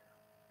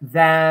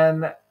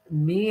 then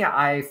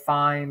I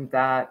find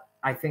that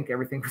I think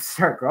everything would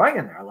start growing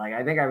in there. Like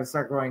I think I would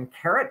start growing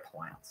carrot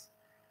plants,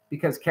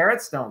 because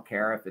carrots don't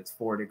care if it's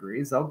 4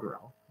 degrees, they'll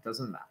grow. It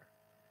doesn't matter.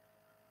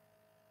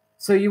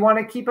 So you want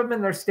to keep them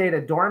in their state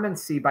of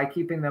dormancy by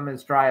keeping them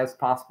as dry as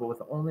possible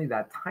with only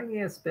that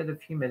tiniest bit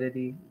of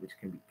humidity, which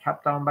can be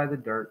kept on by the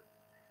dirt,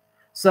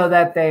 so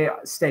that they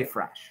stay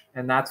fresh.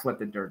 And that's what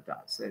the dirt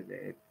does.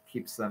 It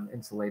keeps them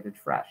insulated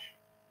fresh.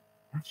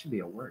 That should be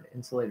a word,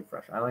 insulated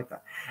fresh. I like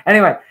that.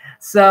 Anyway,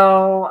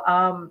 so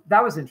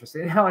that was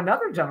interesting. Now,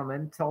 another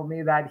gentleman told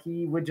me that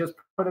he would just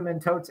put them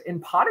in totes in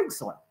potting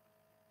soil,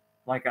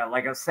 like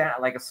a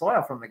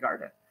soil from the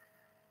garden.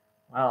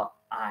 Well,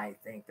 I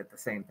think that the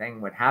same thing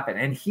would happen.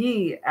 And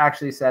he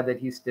actually said that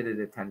he did it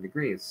at 10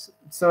 degrees.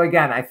 So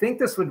again, I think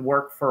this would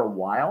work for a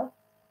while.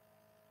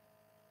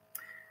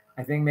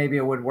 I think maybe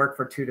it would work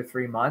for 2 to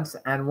 3 months.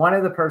 And one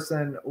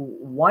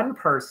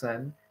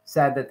person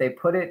said that they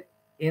put it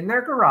in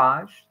their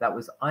garage that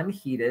was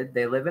unheated.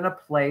 They live in a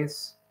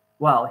place,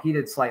 well,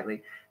 heated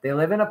slightly. They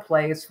live in a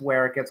place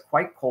where it gets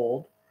quite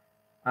cold.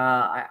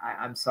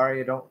 I'm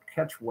sorry, I don't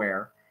catch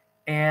where.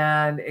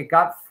 And it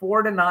got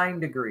 4 to 9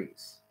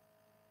 degrees.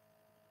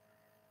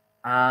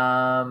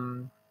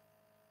 And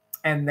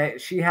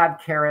she had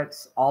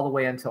carrots all the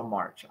way until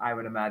March, I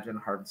would imagine,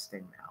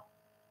 harvesting now.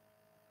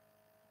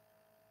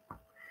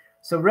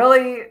 So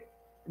really,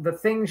 the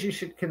things you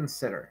should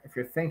consider if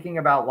you're thinking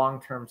about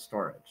long-term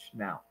storage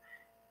now,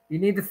 you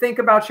need to think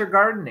about your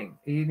gardening.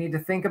 You need to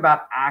think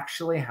about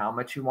actually how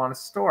much you want to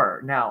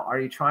store. Now, are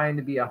you trying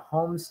to be a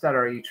homesteader?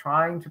 Are you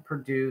trying to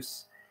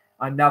produce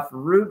enough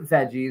root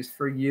veggies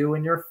for you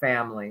and your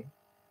family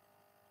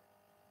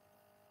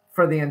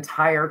for the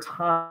entire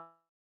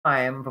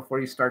time before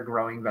you start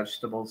growing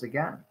vegetables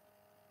again?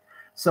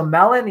 So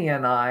Melanie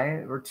and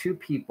I were 2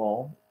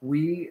 people.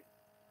 We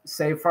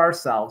save for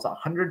ourselves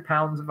 100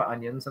 pounds of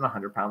onions and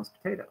 100 pounds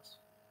of potatoes.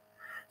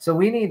 So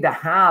we need to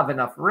have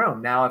enough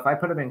room. Now, if I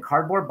put them in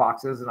cardboard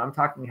boxes, and I'm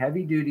talking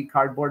heavy duty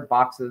cardboard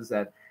boxes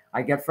that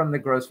I get from the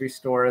grocery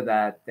store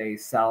that they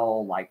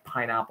sell like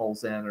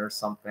pineapples in or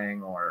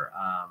something, or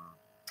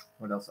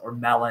what else, or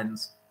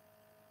melons.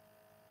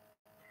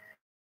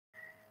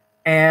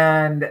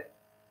 And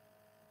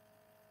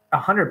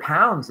 100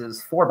 pounds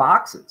is 4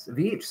 boxes of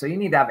each. So you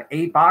need to have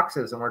 8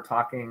 boxes, and we're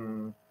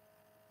talking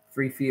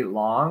 3 feet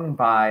long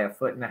by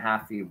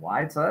 1.5 feet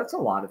wide. So that's a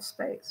lot of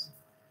space.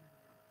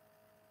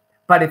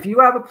 But if you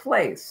have a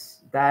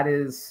place that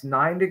is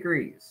 9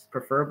 degrees,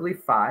 preferably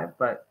 5,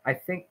 but I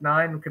think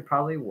 9 could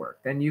probably work,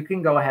 then you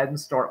can go ahead and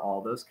store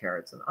all those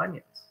carrots and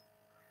onions.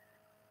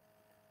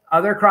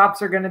 Other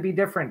crops are going to be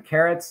different.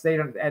 Carrots,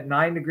 at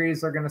 9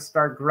 degrees, are going to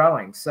start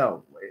growing.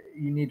 So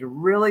you need to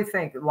really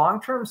think.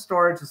 Long-term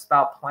storage is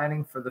about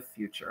planning for the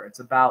future. It's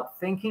about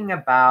thinking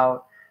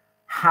about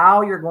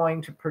how you're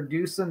going to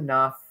produce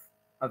enough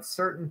of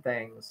certain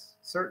things,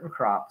 certain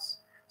crops,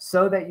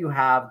 so that you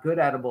have good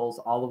edibles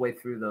all the way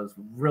through those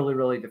really,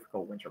 really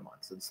difficult winter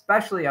months,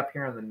 especially up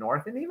here in the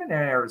north. And even in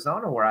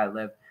Arizona where I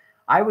live,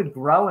 I would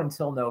grow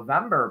until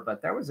November,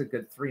 but there was a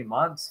good 3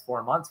 months,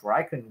 4 months where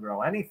I couldn't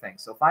grow anything.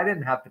 So if I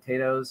didn't have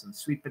potatoes and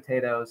sweet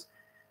potatoes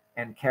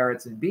and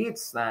carrots and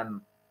beets,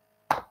 then,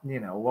 you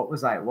know, what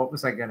was I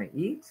going to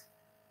eat?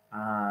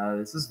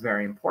 This is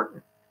very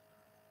important.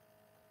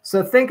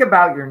 So think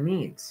about your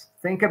needs.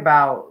 Think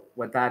about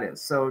what that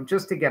is. So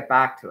just to get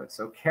back to it.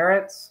 So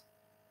carrots,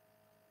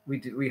 we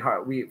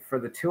for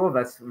the 2 of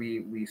us,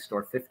 we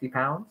store 50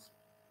 pounds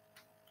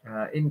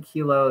in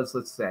kilos.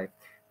 Let's say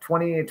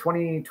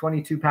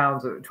 22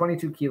 pounds,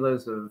 22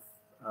 kilos of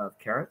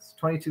carrots,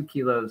 22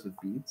 kilos of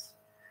beets,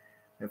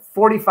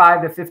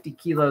 45 to 50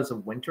 kilos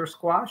of winter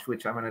squash,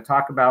 which I'm going to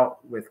talk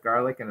about with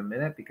garlic in a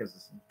minute because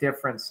it's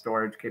different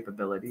storage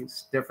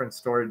capabilities, different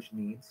storage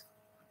needs.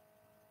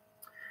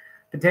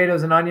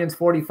 Potatoes and onions,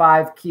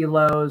 45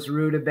 kilos.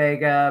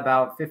 Rutabaga,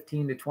 about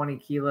 15 to 20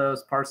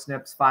 kilos.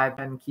 Parsnips, 5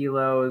 to 10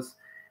 kilos.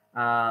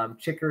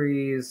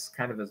 Chicories,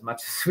 kind of as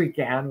much as we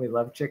can. We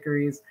love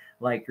chicories,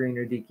 like green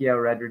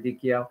radicchio, red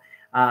radicchio.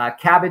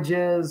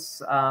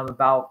 Cabbages,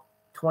 about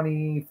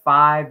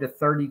 25 to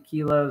 30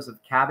 kilos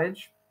of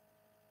cabbage.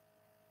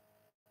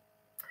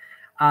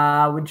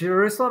 Would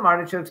Jerusalem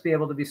artichokes be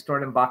able to be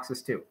stored in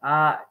boxes too?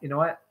 You know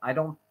what? I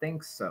don't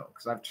think so,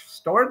 because I've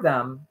stored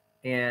them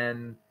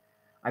in...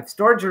 I've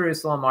stored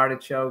Jerusalem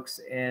artichokes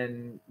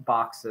in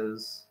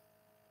boxes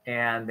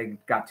and they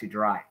got too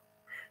dry.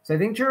 So I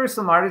think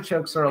Jerusalem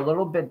artichokes are a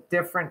little bit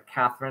different,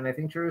 Catherine. I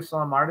think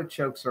Jerusalem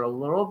artichokes are a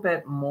little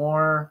bit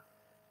more,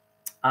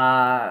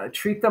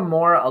 treat them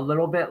more a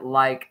little bit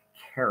like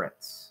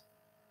carrots.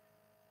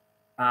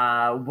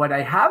 What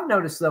I have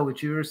noticed, though, with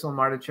Jerusalem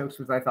artichokes,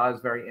 which I thought was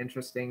very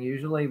interesting,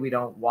 usually we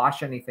don't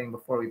wash anything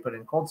before we put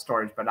in cold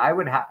storage, but I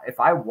would have, if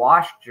I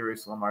washed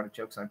Jerusalem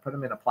artichokes, I'd put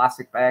them in a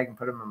plastic bag and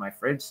put them in my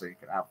fridge so you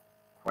could have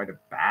quite a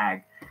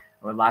bag.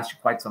 It would last you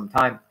quite some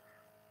time.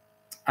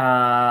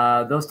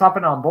 Those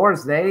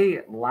topinamburs,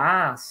 they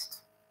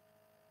last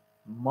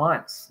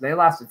months. They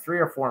lasted 3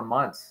 or 4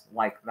 months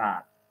like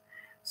that.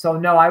 So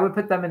no, I would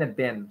put them in a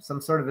bin, some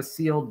sort of a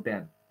sealed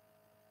bin.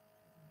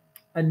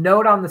 A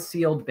note on the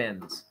sealed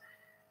bins.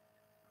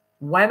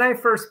 When I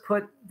first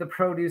put the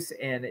produce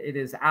in, it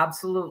is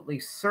absolutely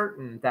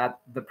certain that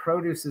the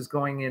produce is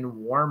going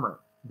in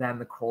warmer than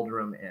the cold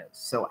room is.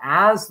 So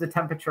as the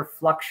temperature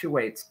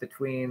fluctuates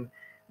between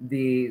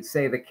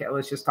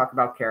let's just talk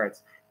about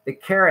carrots. The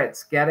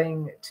carrots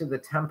getting to the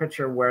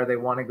temperature where they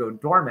want to go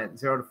dormant,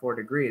 0 to 4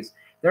 degrees,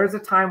 there's a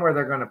time where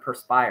they're going to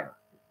perspire,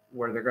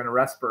 where they're going to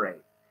respirate.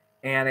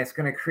 And it's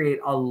going to create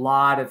a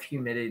lot of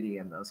humidity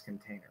in those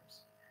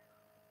containers.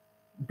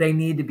 They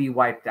need to be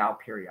wiped out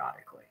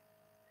periodically.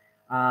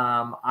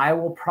 I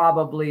will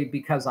probably,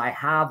 because I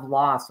have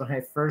lost, when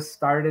I first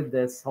started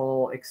this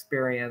whole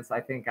experience,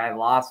 I think I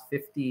lost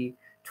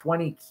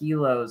 20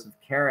 kilos of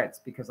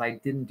carrots because I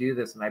didn't do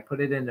this. And I put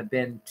it in a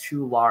bin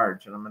too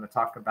large. And I'm going to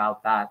talk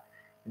about that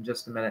in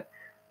just a minute.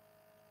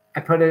 I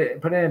put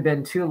it in a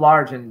bin too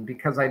large, and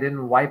because I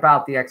didn't wipe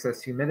out the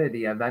excess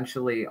humidity,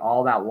 eventually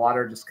all that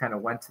water just kind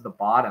of went to the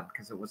bottom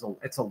because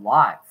it's a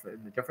lot.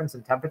 And the difference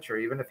in temperature,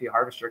 even if you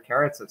harvest your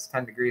carrots, it's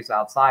 10 degrees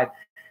outside.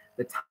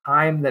 The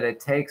time that it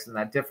takes and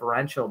that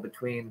differential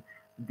between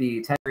the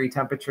 10-degree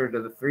temperature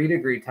to the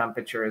 3-degree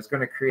temperature is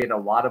going to create a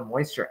lot of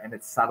moisture, and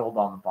it settled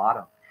on the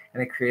bottom,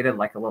 and it created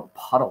like a little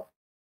puddle,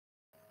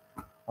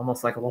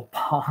 almost like a little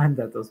pond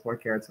that those poor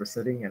carrots were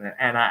sitting in it.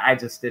 And I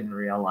just didn't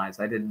realize.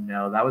 I didn't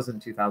know. That was in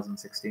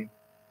 2016.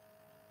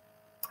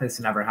 This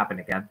never happened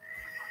again.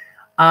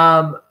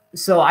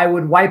 So I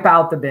would wipe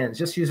out the bins.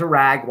 Just use a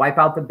rag, wipe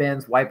out the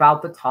bins, wipe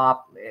out the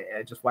top,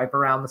 just wipe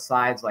around the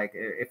sides. Like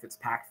if it's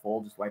packed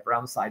full, just wipe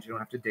around the sides. You don't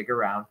have to dig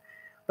around.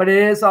 But it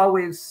is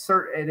always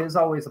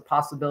a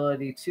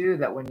possibility too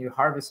that when you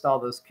harvest all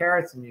those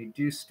carrots and you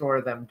do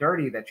store them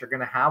dirty, that you're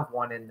going to have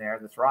one in there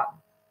that's rotten.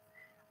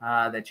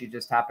 That you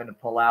just happen to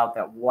pull out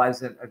that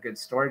wasn't a good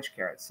storage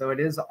carrot. So it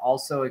is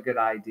also a good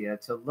idea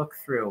to look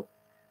through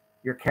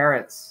your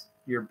carrots,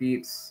 your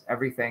beets,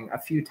 everything a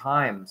few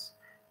times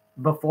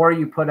before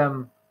you put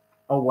them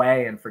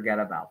away and forget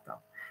about them.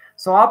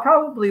 So I'll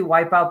probably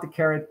wipe out the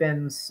carrot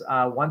bins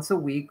once a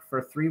week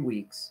for 3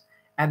 weeks.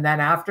 And then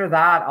after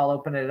that, I'll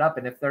open it up.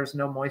 And if there's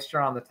no moisture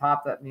on the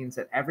top, that means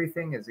that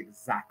everything is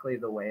exactly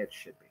the way it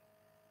should be.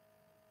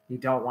 You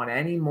don't want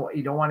any more.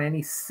 You don't want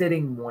any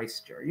sitting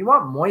moisture. You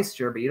want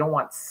moisture, but you don't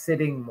want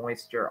sitting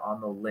moisture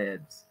on the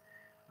lids.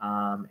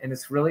 And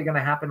it's really going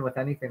to happen with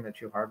anything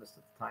that you harvest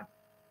at the time.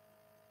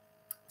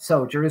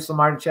 So Jerusalem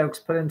artichokes,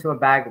 put into a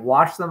bag,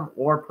 wash them,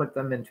 or put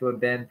them into a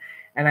bin.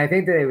 And I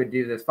think that they would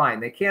do this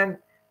fine. They can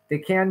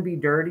be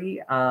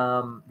dirty.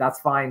 That's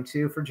fine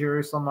too for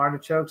Jerusalem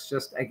artichokes.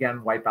 Just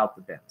again, wipe out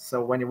the bins.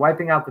 So when you're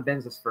wiping out the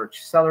bins, it's for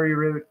celery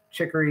root,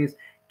 chicories.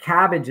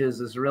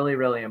 Cabbages is really,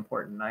 really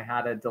important. I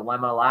had a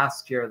dilemma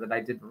last year that I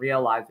didn't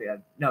realize.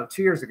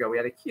 2 years ago, we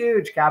had a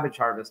huge cabbage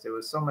harvest. It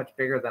was so much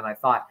bigger than I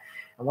thought.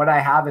 And what I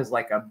have is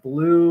like a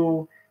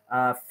blue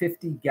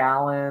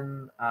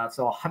 50-gallon,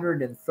 so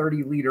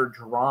 130-liter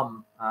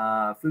drum,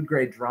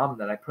 food-grade drum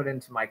that I put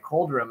into my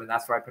cold room, and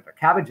that's where I put the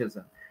cabbages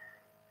in.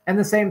 And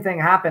the same thing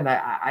happened.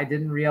 I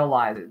didn't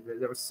realize it.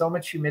 There was so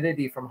much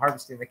humidity from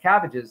harvesting the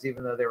cabbages,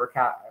 even though they were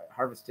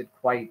harvested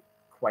quite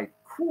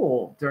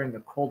cool during the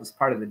coldest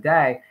part of the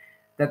day,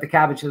 that the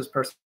cabbages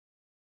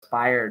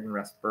perspired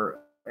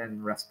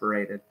and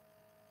respirated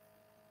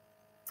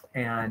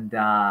and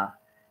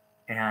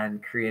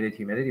created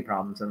humidity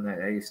problems. And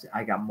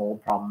I got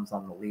mold problems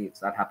on the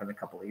leaves. That happened a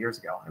couple of years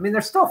ago. I mean,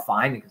 they're still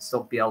fine. You can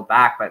still peel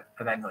back, but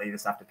eventually you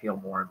just have to peel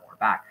more and more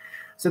back.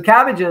 So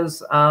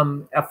cabbages,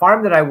 a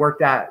farm that I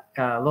worked at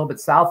a little bit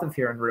south of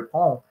here in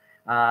Ripon,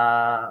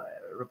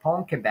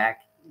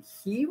 Quebec,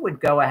 he would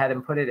go ahead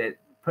and put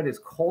his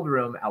cold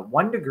room at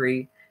 1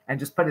 degree and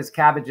just put his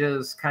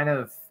cabbages kind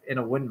of in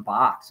a wooden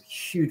box, a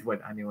huge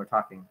wood. I mean, we're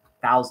talking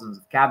thousands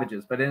of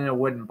cabbages, but in a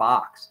wooden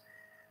box.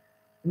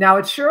 Now,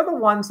 it's sure the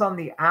ones on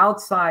the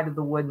outside of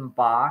the wooden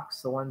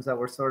box, the ones that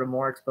were sort of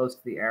more exposed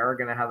to the air, are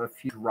going to have a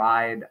few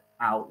dried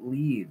out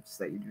leaves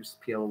that you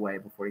just peel away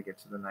before you get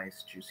to the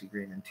nice juicy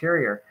green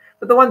interior.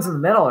 But the ones in the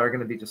middle are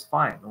going to be just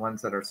fine, the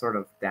ones that are sort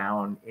of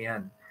down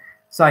in.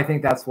 So I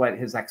think that's what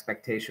his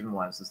expectation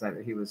was, is that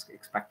he was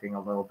expecting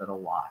a little bit of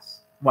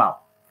loss.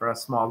 Well, for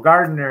us small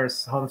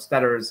gardeners,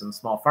 homesteaders, and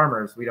small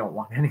farmers, we don't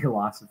want any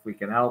loss if we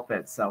can help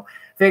it. So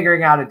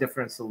figuring out a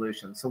different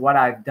solution. So what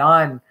I've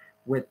done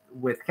with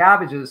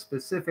cabbages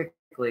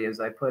specifically is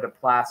I put a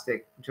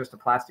plastic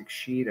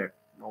sheet, an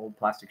old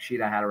plastic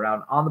sheet I had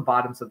around, on the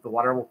bottom so that the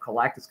water will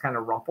collect. It's kind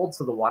of rumpled,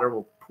 so the water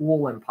will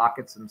pool in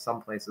pockets in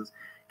some places.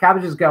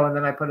 Cabbages go, and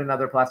then I put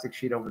another plastic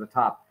sheet over the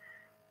top.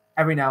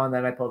 Every now and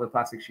then I pull the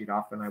plastic sheet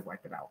off and I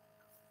wipe it out.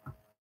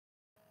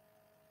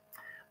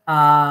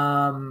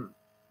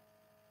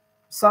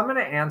 So I'm going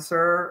to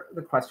answer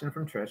the question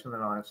from Trish, and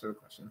then I'll answer the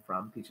question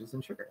from Peaches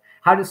and Sugar.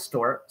 How to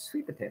store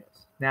sweet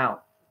potatoes.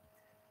 Now,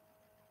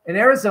 in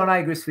Arizona,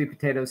 I grew sweet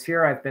potatoes.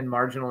 Here, I've been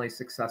marginally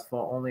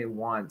successful only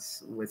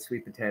once with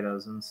sweet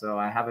potatoes, and so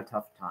I have a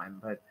tough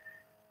time. But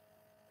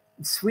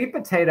sweet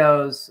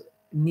potatoes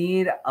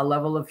need a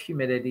level of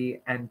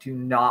humidity and do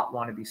not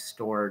want to be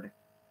stored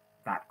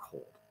that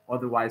cold.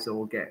 Otherwise, it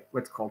will get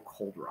what's called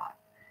cold rot.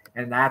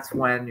 And that's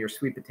when your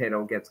sweet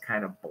potato gets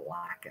kind of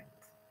blackened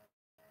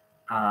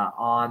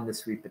on the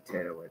sweet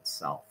potato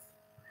itself.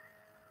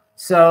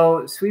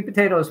 So sweet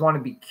potatoes want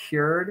to be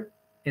cured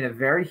in a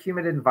very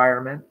humid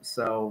environment,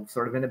 so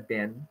sort of in a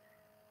bin,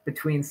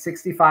 between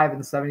 65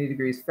 and 70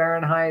 degrees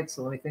Fahrenheit.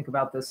 So let me think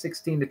about this,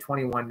 16 to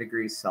 21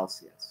 degrees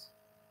Celsius.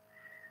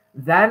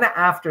 Then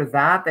after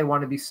that, they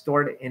want to be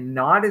stored in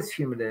not as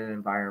humid an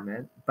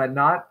environment, but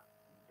not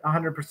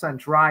 100%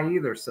 dry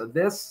either. So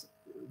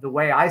the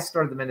way I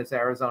store them in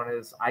Arizona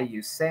is I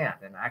use sand.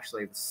 And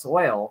actually the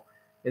soil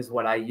is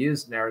what I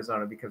used in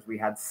Arizona because we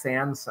had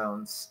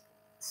sandstone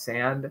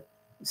sand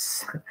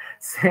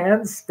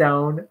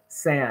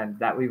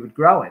that we would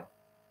grow in.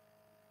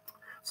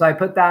 So I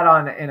put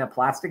that in a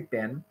plastic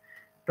bin,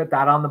 put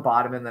that on the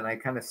bottom, and then I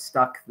kind of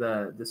stuck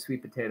the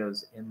sweet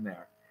potatoes in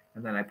there.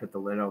 and then I put the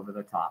lid over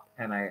the top,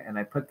 and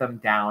I put them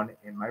down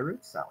in my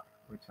root cellar,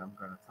 which I'm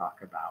going to talk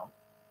about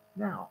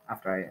now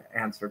after I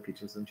answer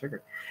Peaches and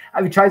Sugar.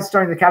 Have you tried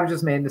storing the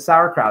cabbages made into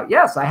sauerkraut?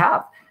 Yes, I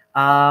have.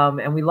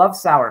 And we love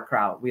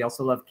sauerkraut. We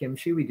also love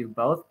kimchi. We do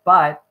both,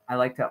 but I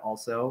like to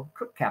also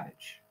cook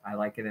cabbage. I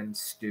like it in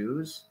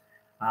stews.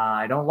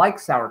 I don't like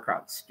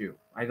sauerkraut stew.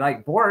 I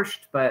like borscht,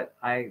 but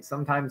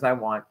sometimes I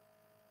want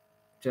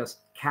just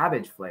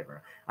cabbage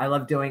flavor. I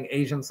love doing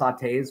Asian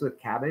sautés with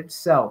cabbage.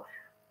 So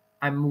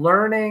I'm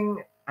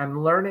learning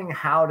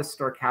how to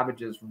store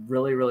cabbages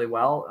really, really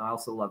well. I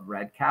also love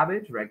red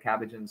cabbage. Red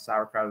cabbage in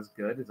sauerkraut is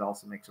good. It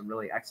also makes a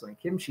really excellent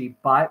kimchi,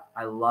 but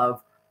I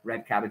love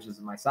red cabbages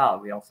in my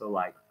salad. We also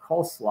like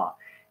coleslaw.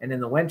 And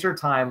in the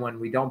wintertime, when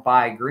we don't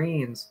buy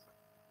greens,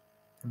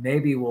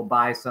 maybe we'll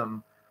buy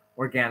some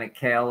organic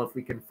kale if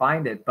we can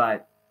find it,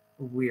 but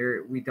we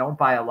don't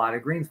buy a lot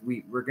of greens.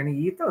 We're going to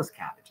eat those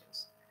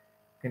cabbages.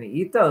 Going to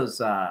eat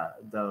those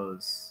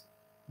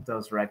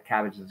red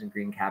cabbages and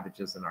green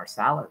cabbages in our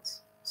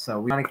salads. So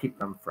we want to keep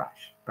them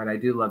fresh. But I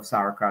do love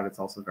sauerkraut. It's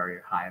also very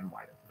high in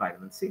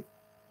vitamin C.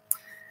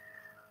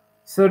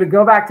 So to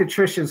go back to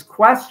Trisha's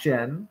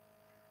question,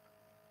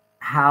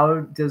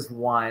 how does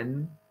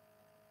one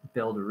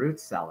build a root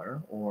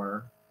cellar,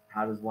 or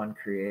how does one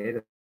create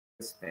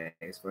a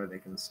space where they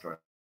can store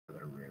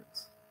their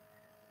roots?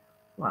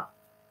 Well,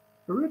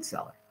 the root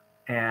cellar.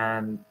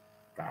 And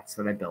that's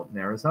what I built in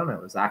Arizona.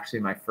 It was actually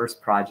my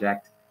first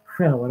project,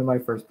 one of my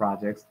first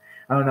projects.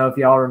 I don't know if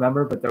y'all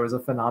remember, but there was a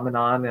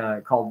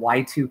phenomenon called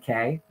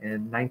Y2K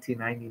in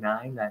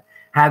 1999 that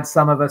had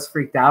some of us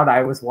freaked out.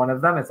 I was one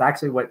of them. It's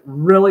actually what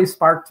really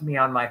sparked me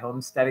on my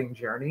homesteading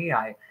journey.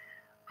 I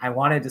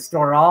wanted to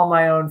store all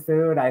my own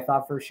food. I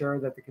thought for sure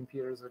that the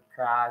computers would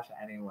crash.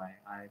 Anyway,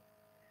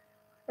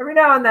 every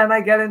now and then I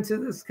get into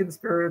this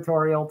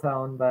conspiratorial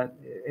tone, but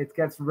it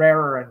gets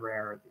rarer and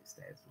rarer these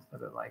days. Let's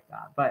put it like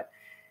that. But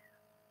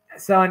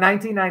so in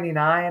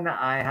 1999,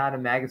 I had a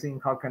magazine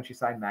called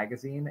Countryside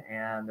Magazine,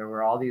 and there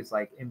were all these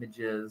like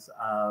images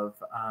of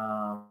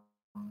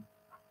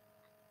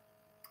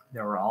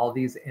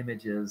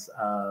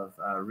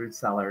root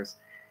cellars,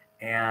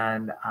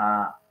 and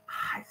I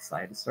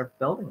decided to start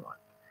building one.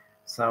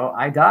 So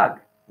I dug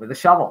with a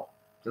shovel,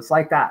 just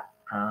like that.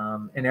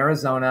 In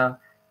Arizona,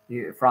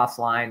 the frost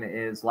line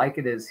is like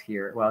it is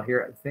here. Well,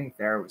 here I think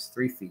there it was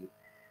 3 feet.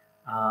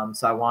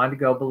 So I wanted to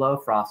go below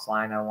frost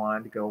line. I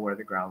wanted to go where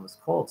the ground was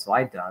cold. So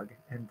I dug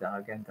and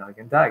dug and dug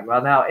and dug.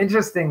 Well, now,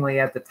 interestingly,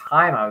 at the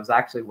time, I was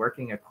actually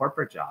working a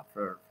corporate job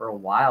for a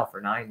while,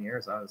 for 9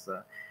 years. I was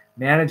the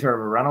manager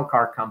of a rental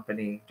car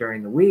company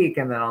during the week.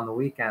 And then on the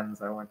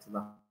weekends, I went to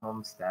the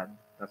homestead.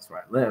 That's where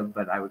I live.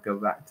 But I would go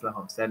back to the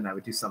homestead and I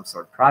would do some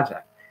sort of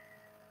project.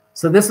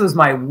 So this was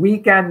my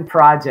weekend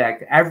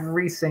project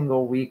every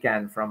single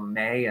weekend from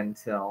May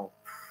until,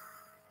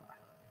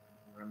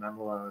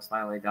 remember when it was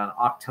finally done,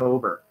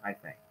 October, I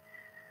think.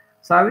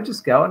 So I would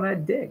just go and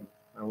I'd dig.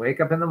 I wake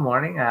up in the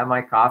morning, I have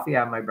my coffee, I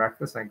have my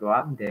breakfast, I go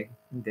out and dig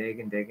and dig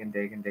and dig and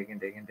dig and dig and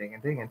dig and dig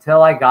and dig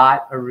until I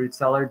got a root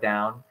cellar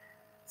down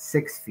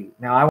 6 feet.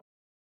 Now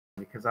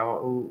because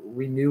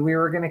we knew we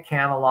were going to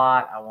can a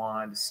lot. I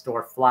wanted to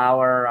store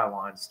flour, I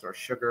wanted to store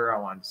sugar, I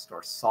wanted to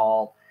store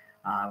salt,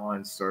 I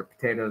wanted to store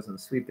potatoes and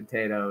sweet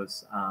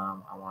potatoes,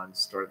 I wanted to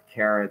store the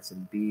carrots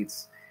and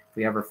beets. If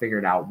we ever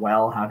figured out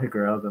well how to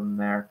grow them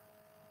there.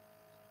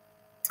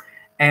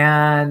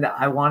 And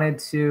I wanted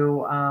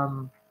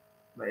to,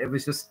 it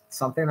was just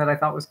something that I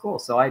thought was cool.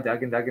 So I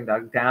dug and dug and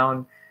dug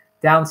down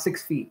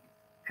 6 feet,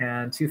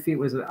 and 2 feet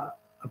was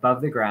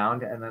above the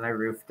ground. And then I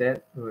roofed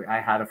it.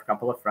 I had a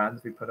couple of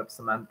friends. We put up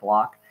cement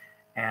block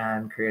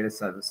and created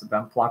a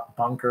cement block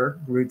bunker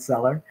root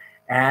cellar,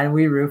 and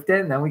we roofed it,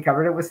 and then we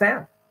covered it with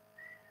sand.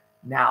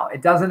 Now,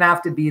 it doesn't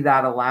have to be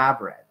that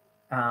elaborate.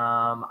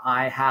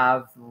 I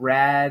have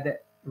read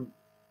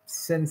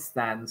since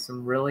then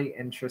some really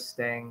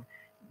interesting,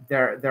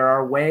 there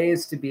are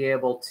ways to be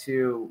able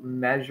to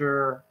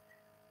measure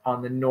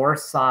on the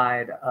north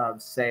side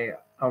of, say,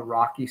 a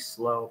rocky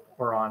slope,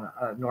 or on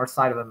a north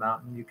side of a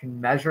mountain. You can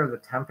measure the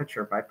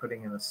temperature by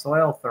putting in a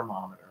soil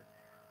thermometer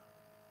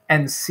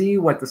and see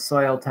what the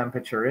soil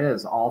temperature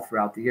is all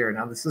throughout the year.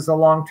 Now, this is a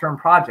long-term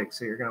project,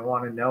 so you're going to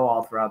want to know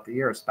all throughout the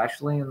year,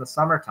 especially in the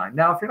summertime.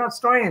 Now, if you're not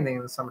storing anything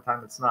in the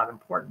summertime, it's not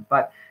important.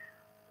 But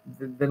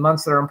the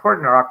months that are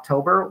important are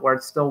October, where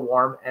it's still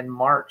warm, and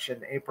March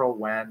and April,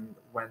 when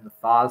the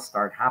thaws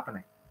start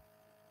happening.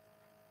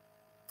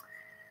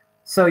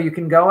 So you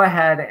can go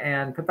ahead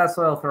and put that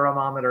soil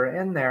thermometer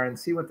in there and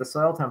see what the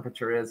soil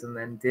temperature is, and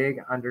then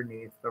dig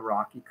underneath the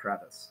rocky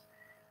crevice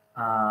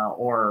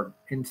or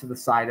into the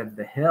side of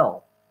the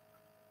hill,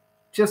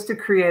 just to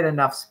create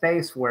enough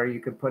space where you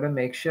could put a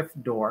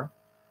makeshift door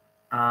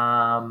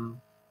and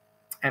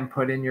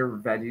put in your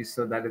veggies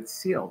so that it's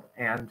sealed.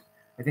 And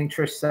I think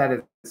Trish said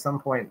at some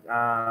point,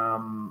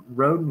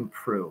 rodent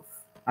proof.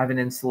 I have an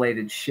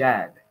insulated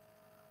shed,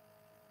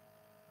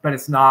 but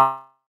it's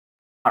not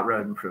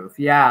rodent proof.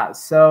 Yeah.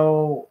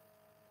 So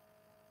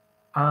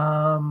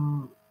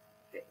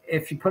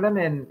if you put them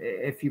in,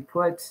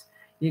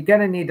 you're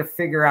going to need to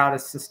figure out a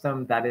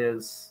system that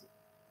is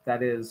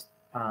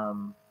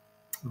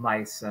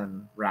mice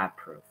and rat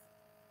proof.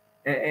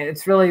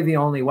 It's really the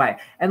only way,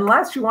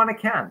 unless you want a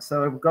can.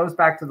 So it goes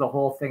back to the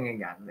whole thing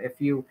again. If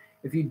you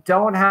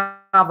don't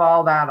have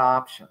all that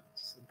options,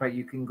 but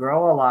you can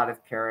grow a lot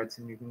of carrots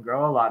and you can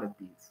grow a lot of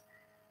beets,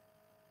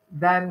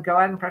 then go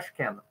ahead and pressure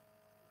can them,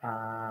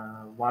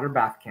 water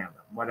bath can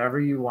them, whatever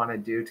you want to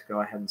do to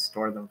go ahead and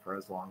store them for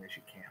as long as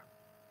you can.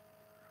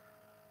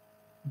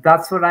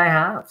 That's what I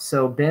have.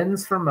 So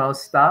bins for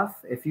most stuff,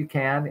 if you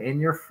can, in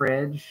your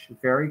fridge,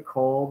 very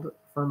cold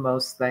for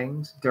most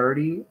things,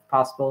 dirty if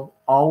possible,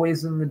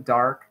 always in the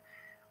dark.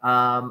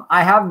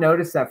 I have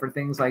noticed that for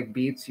things like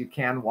beets, you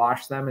can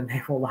wash them and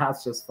they will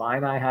last just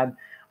fine.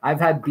 I've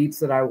had beets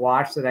that I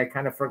washed that I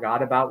kind of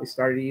forgot about. We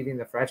started eating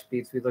the fresh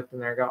beets. We looked in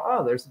there and go,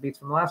 oh, there's the beets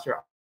from last year.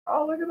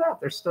 Oh, look at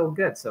that. They're still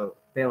good. So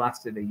they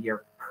lasted a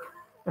year.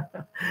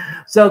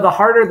 So the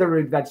harder the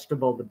root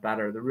vegetable, the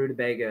better. The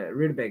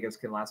rutabagas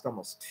can last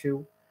almost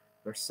 2.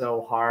 They're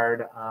so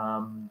hard.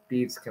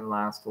 Beets can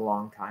last a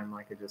long time,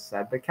 like I just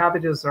said. But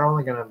cabbages are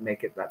only going to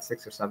make it that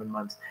 6 or 7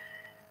 months.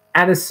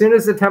 And as soon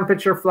as the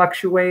temperature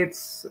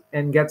fluctuates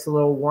and gets a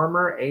little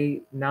warmer,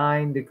 8,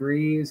 9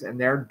 degrees,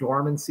 and their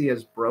dormancy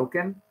is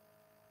broken,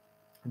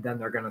 then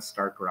they're going to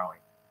start growing.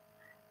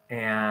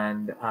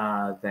 And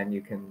then you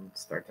can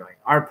start doing.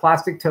 Are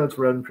plastic totes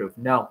rodent proof?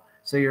 No.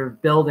 So your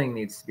building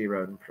needs to be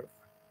rodent proof,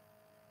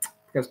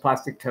 because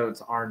plastic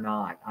totes are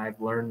not. I've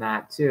learned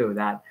that too,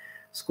 that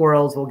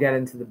squirrels will get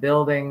into the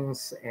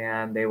buildings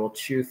and they will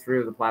chew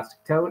through the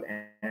plastic tote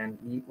and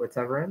eat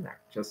whatever in there,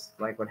 just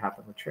like what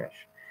happened with Trish.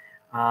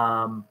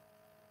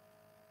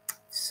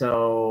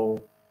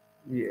 So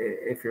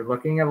if you're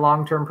looking at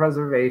long-term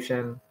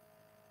preservation,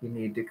 you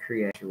need to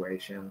create a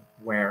situation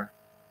where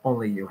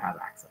only you have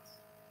access.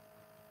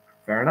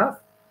 Fair enough?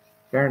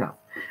 Fair enough.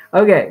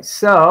 Okay,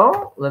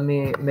 so let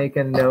me make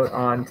a note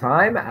on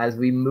time as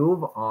we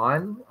move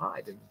on. Oh,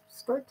 I didn't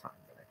start time,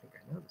 but I think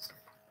I know the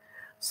start time.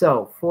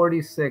 So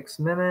 46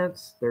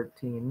 minutes,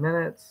 13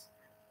 minutes.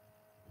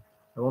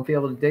 I won't be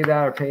able to dig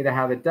that or pay to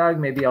have it dug.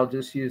 Maybe I'll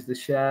just use the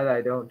shed.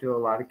 I don't do a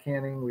lot of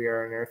canning. We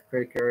are in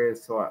earthquake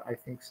areas, so I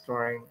think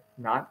storing,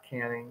 not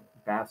canning,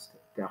 best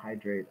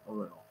dehydrate a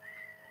little.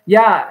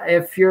 Yeah,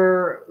 if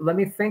you're, let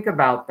me think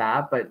about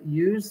that, but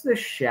use the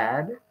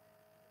shed.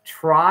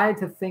 Try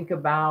to think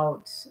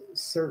about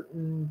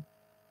certain,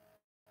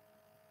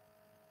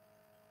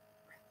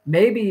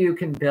 maybe you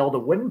can build a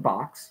wooden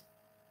box,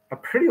 a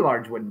pretty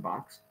large wooden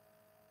box,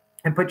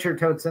 and put your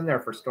totes in there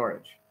for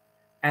storage,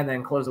 and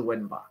then close a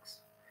wooden box.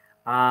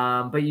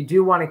 But you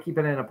do want to keep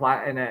it in a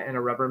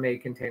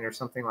Rubbermaid container,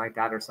 something like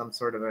that, or some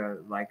sort of a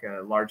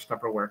large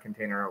Tupperware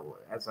container,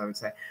 as I would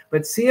say.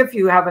 But see if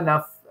you have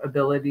enough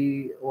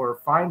ability or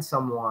find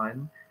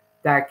someone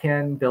that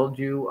can build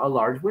you a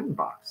large wooden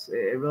box.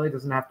 It really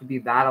doesn't have to be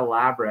that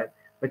elaborate,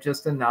 but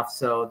just enough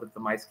so that the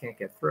mice can't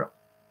get through.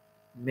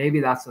 Maybe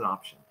that's an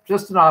option.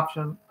 Just an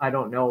option. I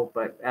don't know,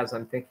 but as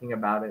I'm thinking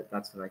about it,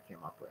 that's what I came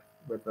up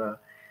with a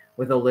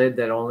lid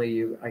that only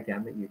you,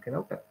 again, that you can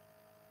open.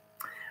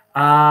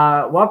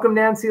 Welcome,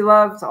 Nancy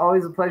Loves.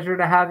 Always a pleasure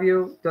to have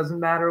you. Doesn't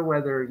matter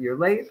whether you're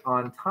late,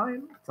 on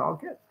time, it's all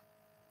good.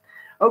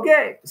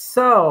 Okay,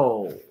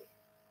 so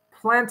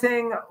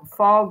planting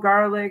fall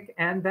garlic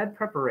and bed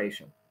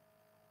preparation.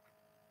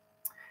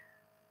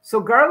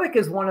 So garlic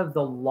is one of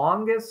the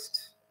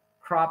longest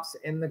crops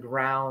in the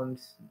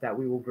ground that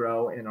we will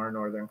grow in our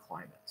northern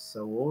climates.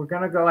 So we're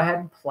going to go ahead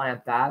and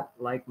plant that,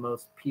 like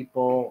most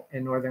people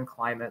in northern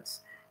climates,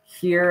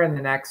 here in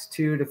the next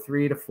 2 to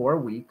 3 to 4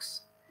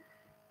 weeks.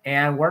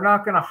 And we're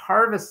not going to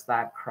harvest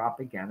that crop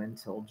again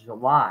until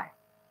July.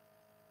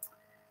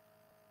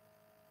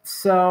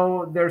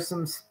 So there's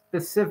some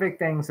specific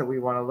things that we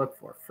want to look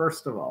for.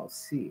 First of all,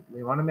 seed.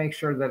 We want to make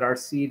sure that our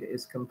seed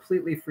is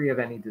completely free of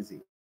any disease.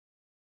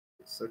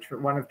 So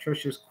one of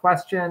Trisha's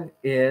question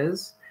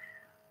is,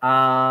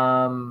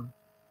 I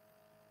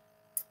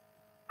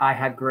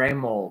had gray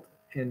mold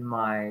in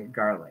my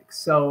garlic.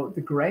 So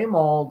the gray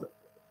mold,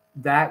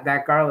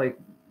 that garlic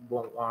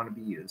won't want to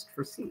be used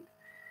for seed.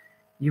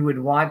 You would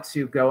want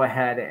to go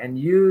ahead and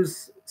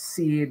use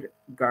seed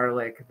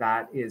garlic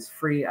that is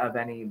free of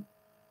any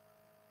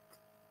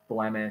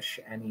blemish,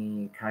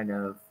 any kind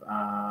of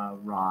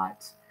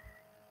rot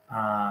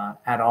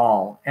at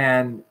all.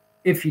 And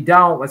if you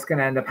don't, what's going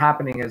to end up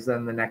happening is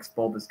then the next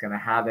bulb is going to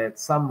have it.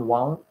 Some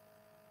won't,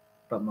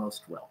 but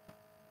most will.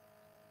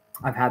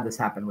 I've had this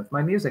happen with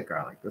my music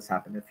garlic. This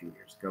happened a few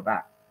years ago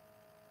back.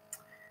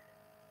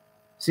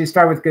 So you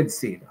start with good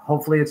seed.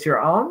 Hopefully it's your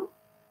own.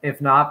 If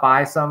not,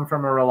 buy some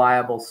from a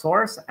reliable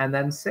source and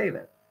then save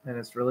it. And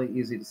it's really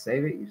easy to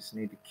save it. You just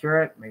need to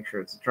cure it, make sure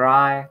it's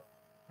dry,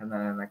 and then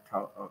in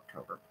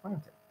October,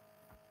 plant it.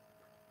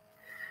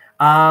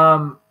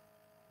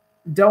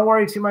 Don't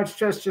worry too much.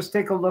 Just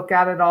take a look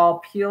at it all.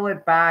 Peel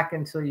it back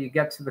until you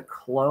get to the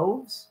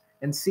cloves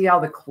and see how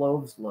the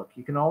cloves look.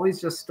 You can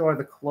always just store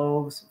the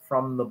cloves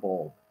from the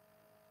bulb.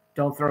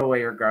 Don't throw away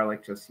your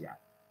garlic just yet.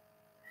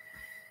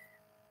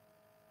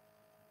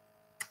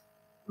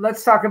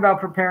 let's talk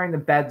about preparing the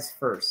beds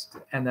first,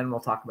 and then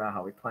we'll talk about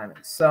how we plant it.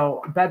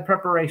 So bed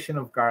preparation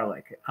of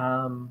garlic.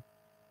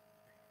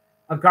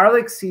 A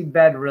garlic seed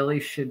bed really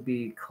should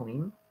be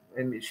clean,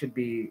 and it should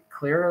be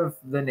clear of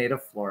the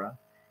native flora.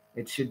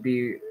 It should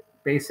be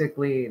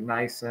basically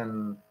nice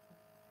and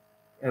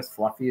as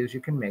fluffy as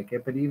you can make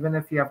it. But even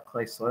if you have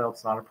clay soil,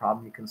 it's not a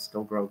problem. You can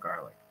still grow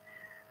garlic.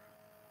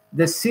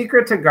 The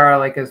secret to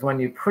garlic is when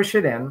you push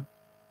it in,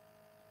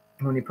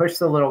 when you push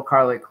the little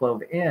garlic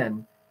clove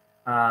in,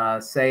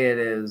 say it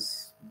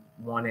is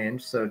 1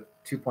 inch, so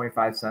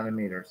 2.5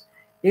 centimeters.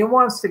 It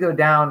wants to go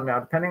down now,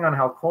 depending on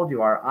how cold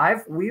you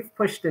are. We've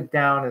pushed it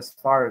down as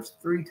far as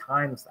 3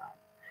 times that.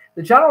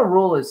 The general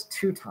rule is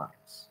 2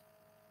 times,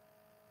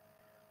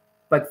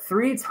 but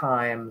 3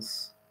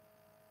 times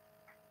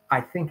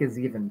I think is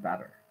even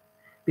better,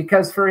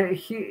 because for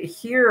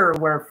here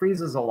where it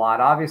freezes a lot,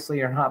 obviously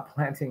you're not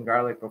planting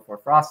garlic before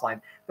frost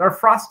line. There are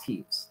frost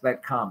heaves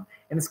that come,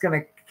 and it's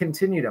going to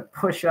continue to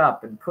push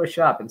up, and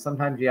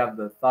sometimes you have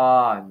the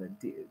thaw and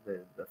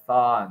the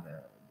thaw and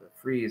the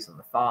freeze and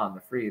the thaw and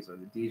the freeze, or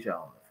the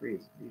degel and the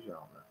freeze, and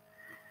degel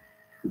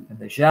and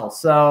the gel.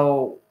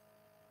 So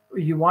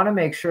you want to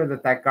make sure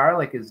that that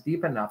garlic is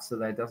deep enough so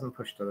that it doesn't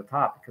push to the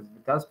top, because if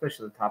it does push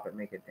to the top, it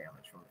may get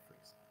damage from the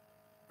freeze.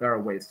 There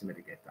are ways to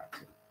mitigate that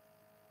too.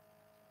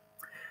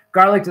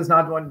 Garlic does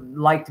not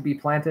like to be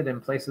planted in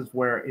places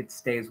where it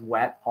stays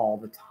wet all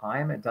the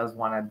time. It does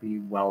want to be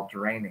well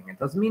draining. It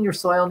doesn't mean your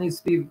soil needs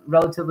to be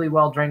relatively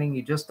well draining.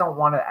 You just don't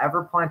want to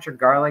ever plant your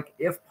garlic,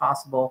 if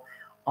possible,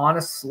 on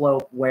a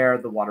slope where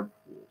the water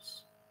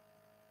pools.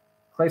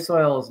 Clay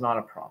soil is not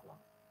a problem.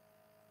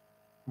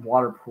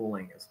 Water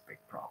pooling is a big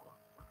problem.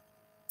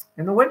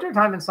 In the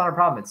wintertime, it's not a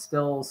problem. It's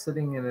still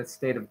sitting in a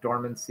state of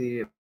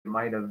dormancy. It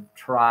might have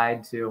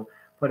tried to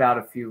put out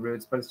a few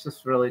roots, but it's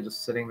just really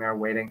just sitting there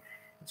waiting.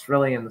 It's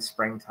really in the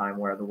springtime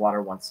where the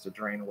water wants to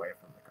drain away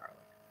from the garlic.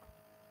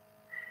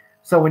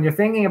 So when you're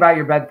thinking about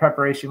your bed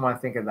preparation, you want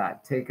to think of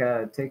that. Take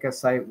a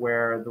site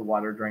where the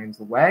water drains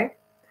away.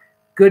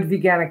 Good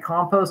veganic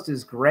compost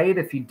is great.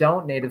 If you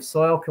don't, native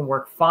soil can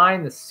work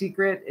fine. The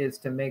secret is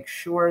to make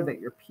sure that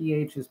your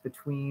pH is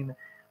between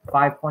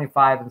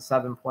 5.5 and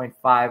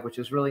 7.5, which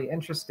is really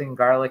interesting.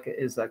 Garlic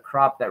is a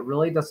crop that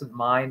really doesn't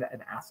mind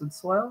an acid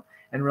soil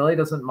and really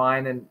doesn't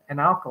mind an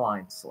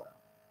alkaline soil.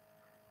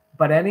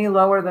 But any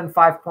lower than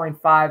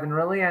 5.5 and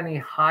really any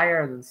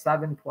higher than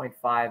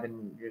 7.5,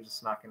 and you're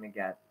just not going to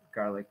get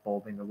garlic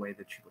bulbing the way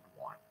that you would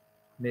want.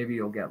 Maybe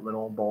you'll get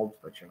little bulbs,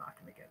 but you're not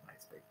going to get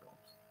nice big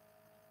bulbs.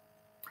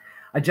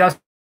 Adjust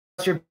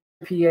your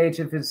pH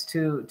if it's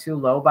too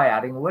low by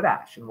adding wood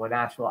ash, and wood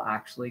ash will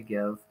actually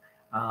give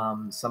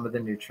some of the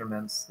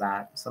nutrients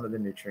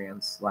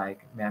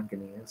like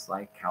manganese,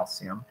 like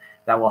calcium,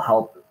 that will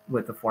help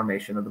with the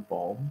formation of the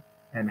bulb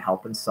and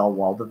help in cell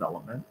wall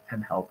development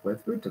and help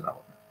with root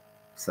development.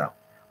 So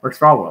works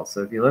for all worlds.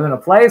 So if you live in a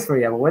place where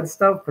you have a wood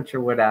stove, put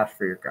your wood ash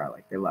for your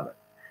garlic. They love it.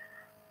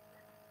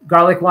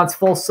 Garlic wants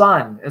full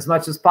sun as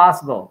much as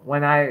possible.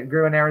 When I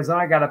grew in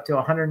Arizona, I got up to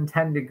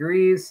 110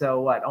 degrees.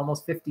 So what,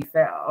 almost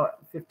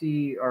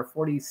 50 or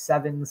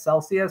 47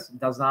 Celsius.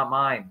 Does not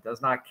mind,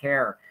 does not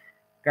care.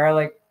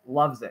 Garlic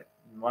loves it.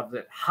 Loves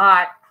it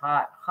hot,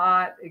 hot,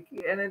 hot.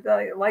 And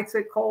it likes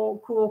it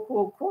cold, cool,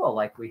 cool, cool,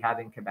 like we had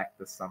in Quebec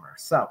this summer.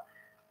 So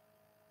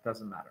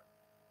doesn't matter.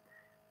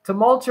 To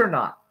mulch or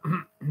not.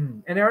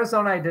 In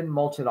Arizona, I didn't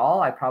mulch at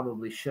all. I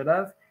probably should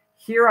have.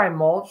 Here I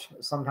mulch.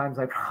 Sometimes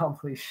I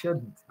probably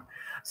shouldn't.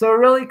 So it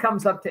really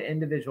comes up to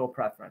individual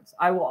preference.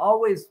 I will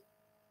always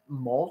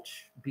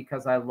mulch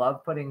because I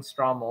love putting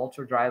straw mulch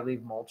or dry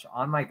leaf mulch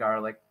on my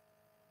garlic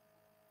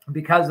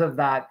because of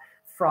that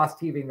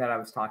frost heaving that I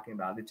was talking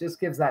about. It just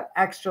gives that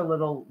extra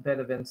little bit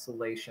of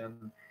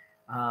insulation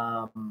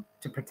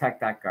to protect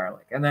that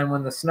garlic. And then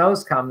when the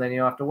snows come, then you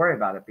don't have to worry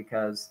about it,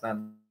 because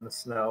then the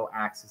snow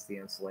acts as the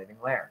insulating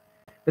layer.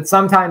 But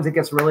sometimes it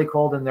gets really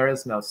cold and there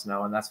is no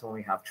snow, and that's when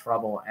we have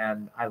trouble.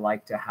 And I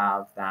like to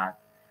have that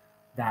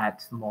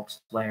mulch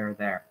layer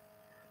there.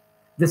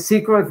 The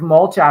secret with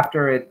mulch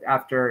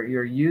after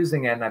you're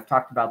using it, and I've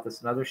talked about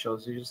this in other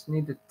shows, you just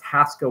need to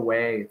task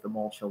away the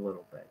mulch a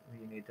little bit.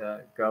 You need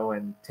to go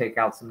and take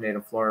out some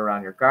native flora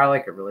around your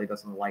garlic. It really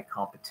doesn't like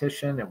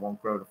competition. It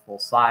won't grow to full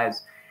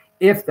size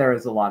if there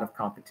is a lot of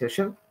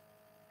competition.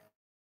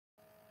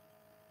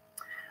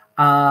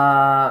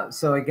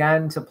 So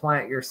again, to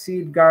plant your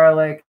seed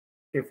garlic,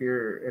 if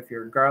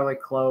your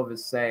garlic clove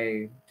is,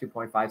 say,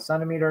 2.5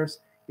 centimeters,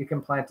 you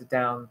can plant it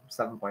down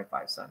 7.5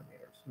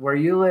 centimeters. Where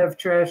you live,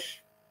 Trish,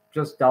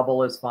 just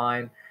double is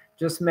fine.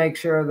 Just make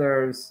sure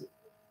there's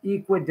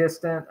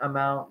equidistant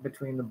amount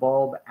between the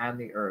bulb and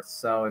the earth.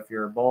 So if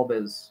your bulb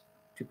is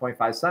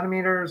 2.5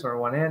 centimeters or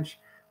 1 inch,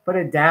 put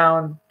it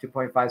down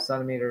 2.5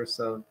 centimeters.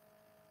 So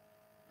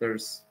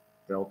there's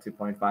still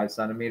 2.5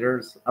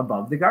 centimeters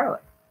above the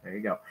garlic. There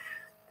you go.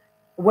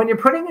 When you're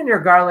putting in your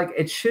garlic,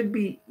 it should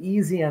be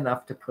easy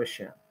enough to push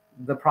in.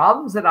 The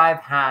problems that I've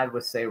had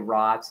with, say,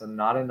 rots and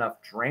not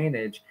enough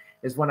drainage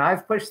is when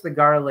I've pushed the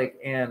garlic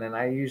in, and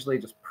I usually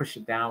just push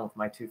it down with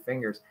my 2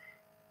 fingers.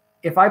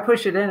 If I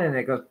push it in and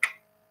it goes,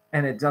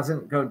 and it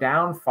doesn't go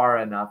down far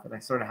enough, and I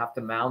sort of have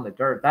to mound the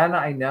dirt, then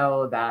I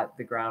know that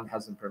the ground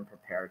hasn't been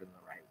prepared in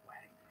the right way,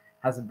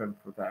 hasn't been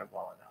prepared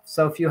well enough.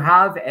 So if you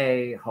have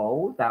a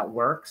hoe that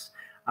works,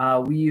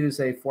 we use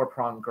a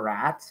 4-prong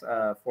grat,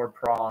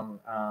 4-prong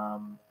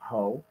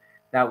hoe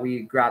that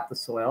we grat the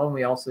soil, and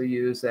we also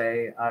use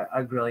a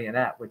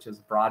grillionette, which is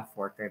a broad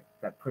fork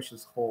that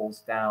pushes holes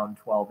down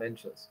 12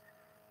 inches.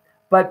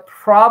 But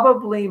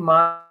probably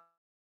my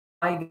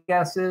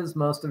guess is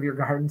most of your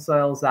garden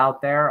soils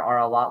out there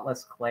are a lot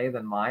less clay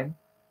than mine.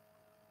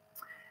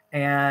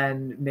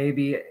 And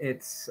maybe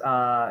it's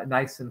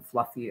nice and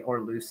fluffy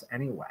or loose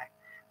anyway.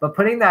 But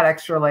putting that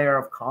extra layer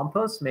of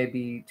compost,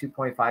 maybe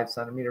 2.5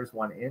 centimeters,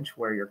 1 inch,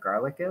 where your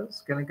garlic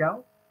is going to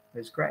go,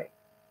 is great.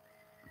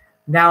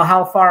 Now,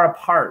 how far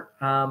apart?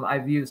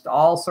 I've used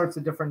all sorts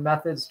of different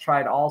methods,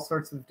 tried all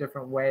sorts of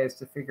different ways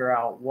to figure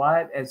out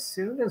what, as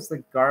soon as the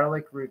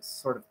garlic roots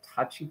sort of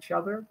touch each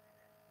other,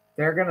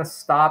 they're going to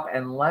stop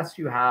unless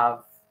you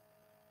have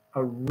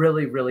a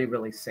really, really,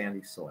 really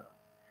sandy soil.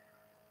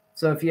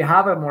 So if you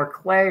have a more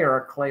clay or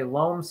a clay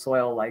loam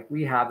soil like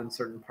we have in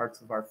certain parts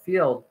of our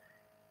field,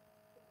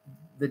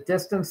 the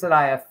distance that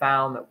I have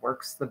found that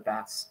works the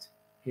best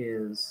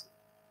is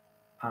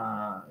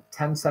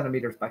 10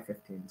 centimeters by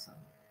 15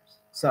 centimeters.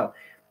 So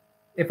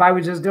if I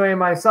was just doing it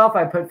myself,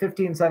 I put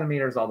 15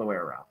 centimeters all the way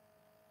around.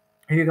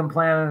 You can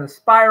plant in a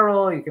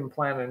spiral, you can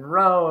plant in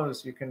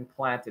rows, you can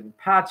plant in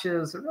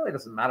patches. It really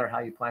doesn't matter how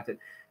you plant it.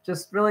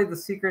 Just really the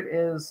secret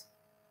is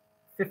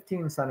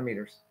 15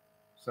 centimeters.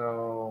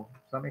 So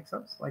does that make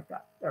sense? Like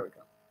that. There we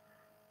go.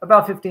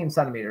 About 15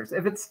 centimeters.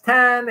 If it's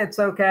 10, it's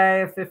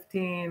okay.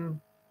 15,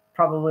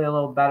 probably a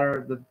little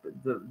better.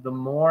 The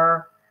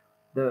more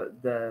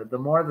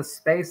the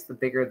space, the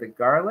bigger the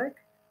garlic.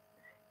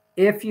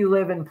 If you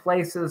live in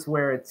places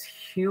where it's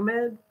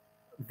humid,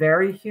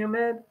 very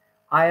humid,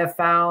 I have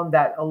found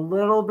that a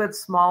little bit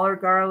smaller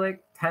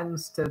garlic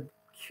tends to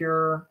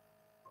cure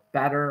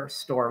better,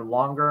 store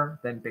longer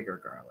than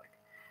bigger garlic.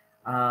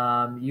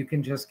 You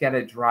can just get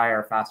it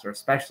drier faster,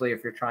 especially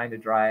if you're trying to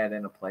dry it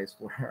in a place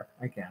where,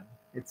 again,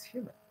 it's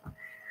humid.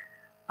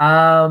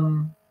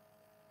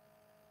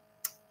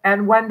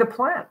 And when to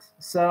plant.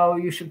 So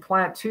you should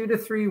plant 2 to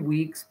 3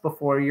 weeks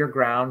before your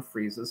ground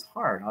freezes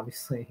hard.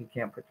 Obviously, you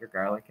can't put your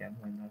garlic in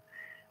when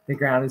the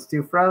ground is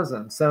too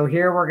frozen. So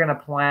here we're going to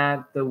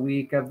plant the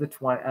week of let's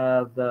see,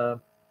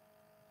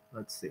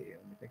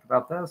 let me think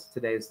about this.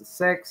 Today is the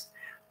 6th,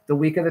 the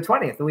week of the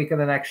 20th, the week of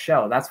the next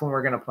show. That's when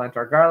we're going to plant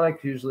our garlic,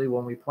 usually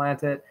when we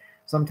plant it.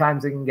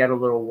 Sometimes it can get a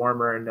little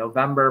warmer in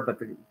November, but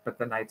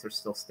the nights are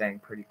still staying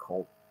pretty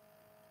cold.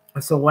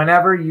 So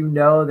whenever you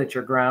know that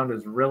your ground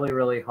is really,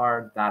 really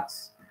hard,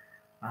 that's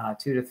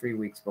 2 to 3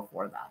 weeks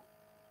before that.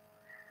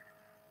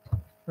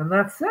 And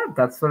that's it.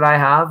 That's what I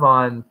have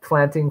on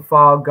planting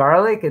fall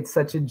garlic. It's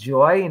such a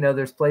joy. You know,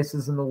 there's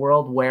places in the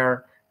world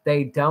where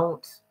they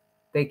can't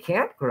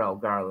grow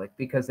garlic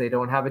because they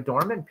don't have a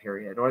dormant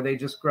period, or they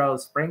just grow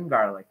spring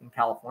garlic. In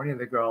California,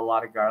 they grow a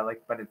lot of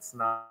garlic, but it's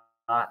not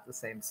the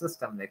same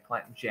system. They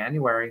plant in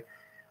January,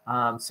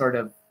 sort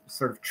of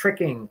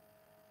trick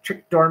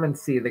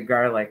dormancy the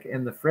garlic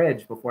in the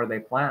fridge before they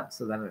plant,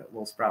 so then it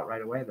will sprout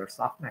right away. They're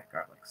soft neck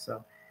garlic.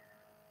 So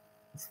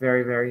it's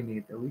very, very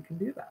neat that we can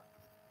do that.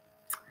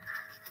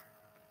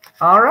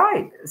 All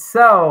right.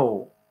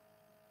 So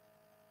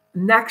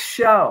next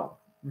show,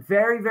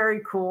 very,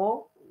 very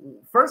cool.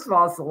 First of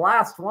all, it's the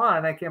last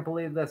one. I can't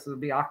believe this. It'll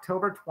be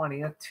October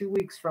 20th, 2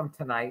 weeks from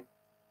tonight.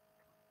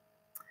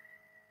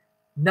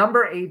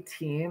 Number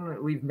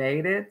 18, we've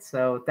made it.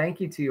 So thank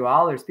you to you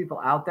all. There's people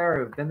out there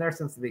who've been there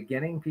since the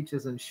beginning.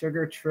 Peaches and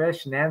Sugar,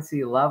 Trish,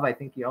 Nancy, Love. I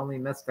think you only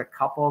missed a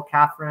couple.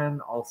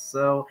 Catherine,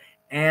 also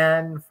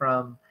Anne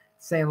from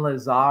Saint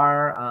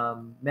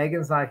Lazare.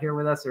 Megan's not here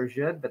with us, or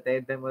Jude, but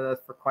they've been with us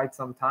for quite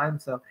some time.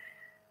 So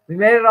we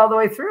made it all the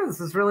way through. This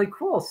is really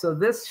cool. So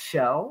this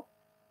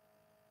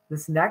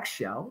next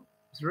show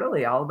is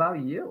really all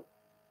about you.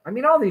 I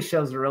mean, all these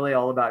shows are really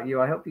all about you.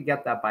 I hope you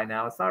get that by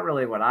now. It's not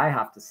really what I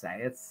have to say.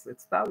 It's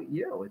about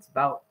you. It's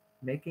about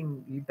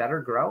making you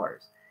better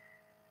growers.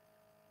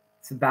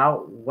 It's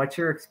about what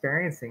you're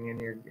experiencing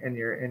in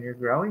your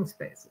growing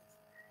spaces.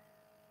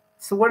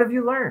 So what have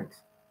you learned?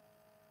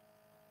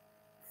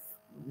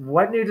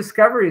 What new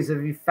discoveries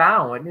have you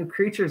found? What new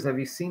creatures have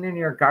you seen in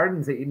your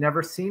gardens that you've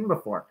never seen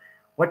before?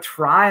 What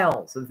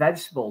trials of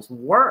vegetables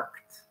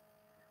worked?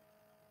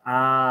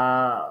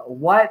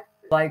 What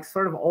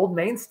sort of old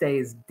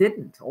mainstays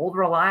didn't? Old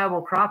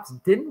reliable crops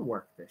didn't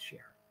work this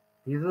year.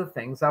 These are the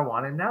things I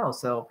want to know.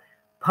 So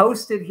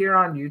post it here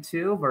on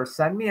YouTube, or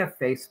send me a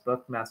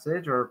Facebook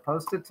message, or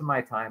post it to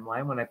my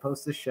timeline when I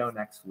post the show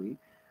next week.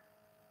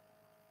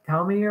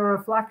 Tell me your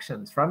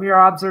reflections from your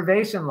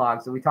observation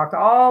logs that we talked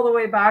all the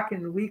way back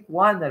in week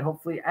 1, that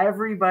hopefully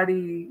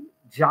everybody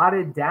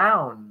jotted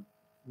down,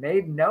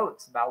 made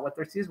notes about what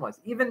their season was.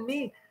 Even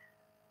me,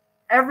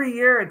 every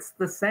year it's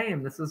the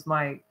same. This is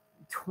my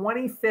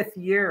 25th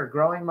year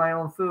growing my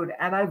own food,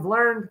 and I've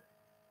learned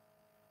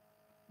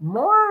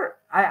more.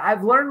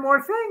 I've learned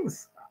more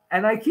things,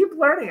 and I keep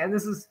learning. And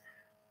this is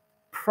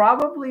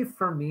probably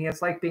for me,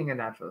 it's like being a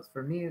naturalist.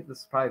 For me, this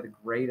is probably the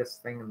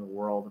greatest thing in the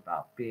world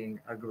about being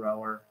a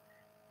grower,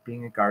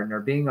 being a gardener,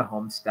 being a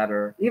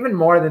homesteader, even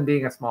more than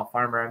being a small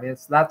farmer. I mean,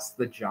 that's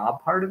the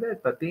job part of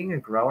it, but being a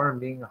grower and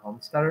being a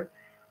homesteader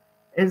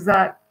is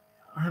that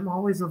I'm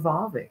always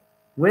evolving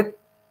with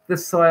the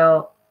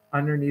soil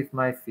underneath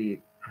my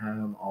feet.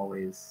 I'm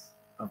always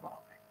evolving.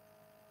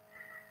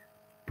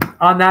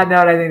 On that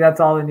note, I think that's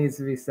all that needs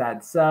to be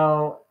said.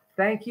 So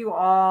thank you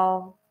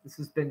all. This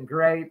has been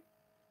great.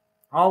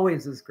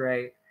 Always is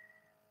great.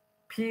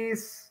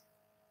 Peace.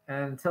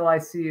 And until I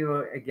see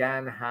you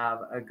again,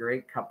 have a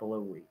great couple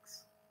of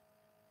weeks.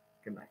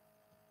 Good night.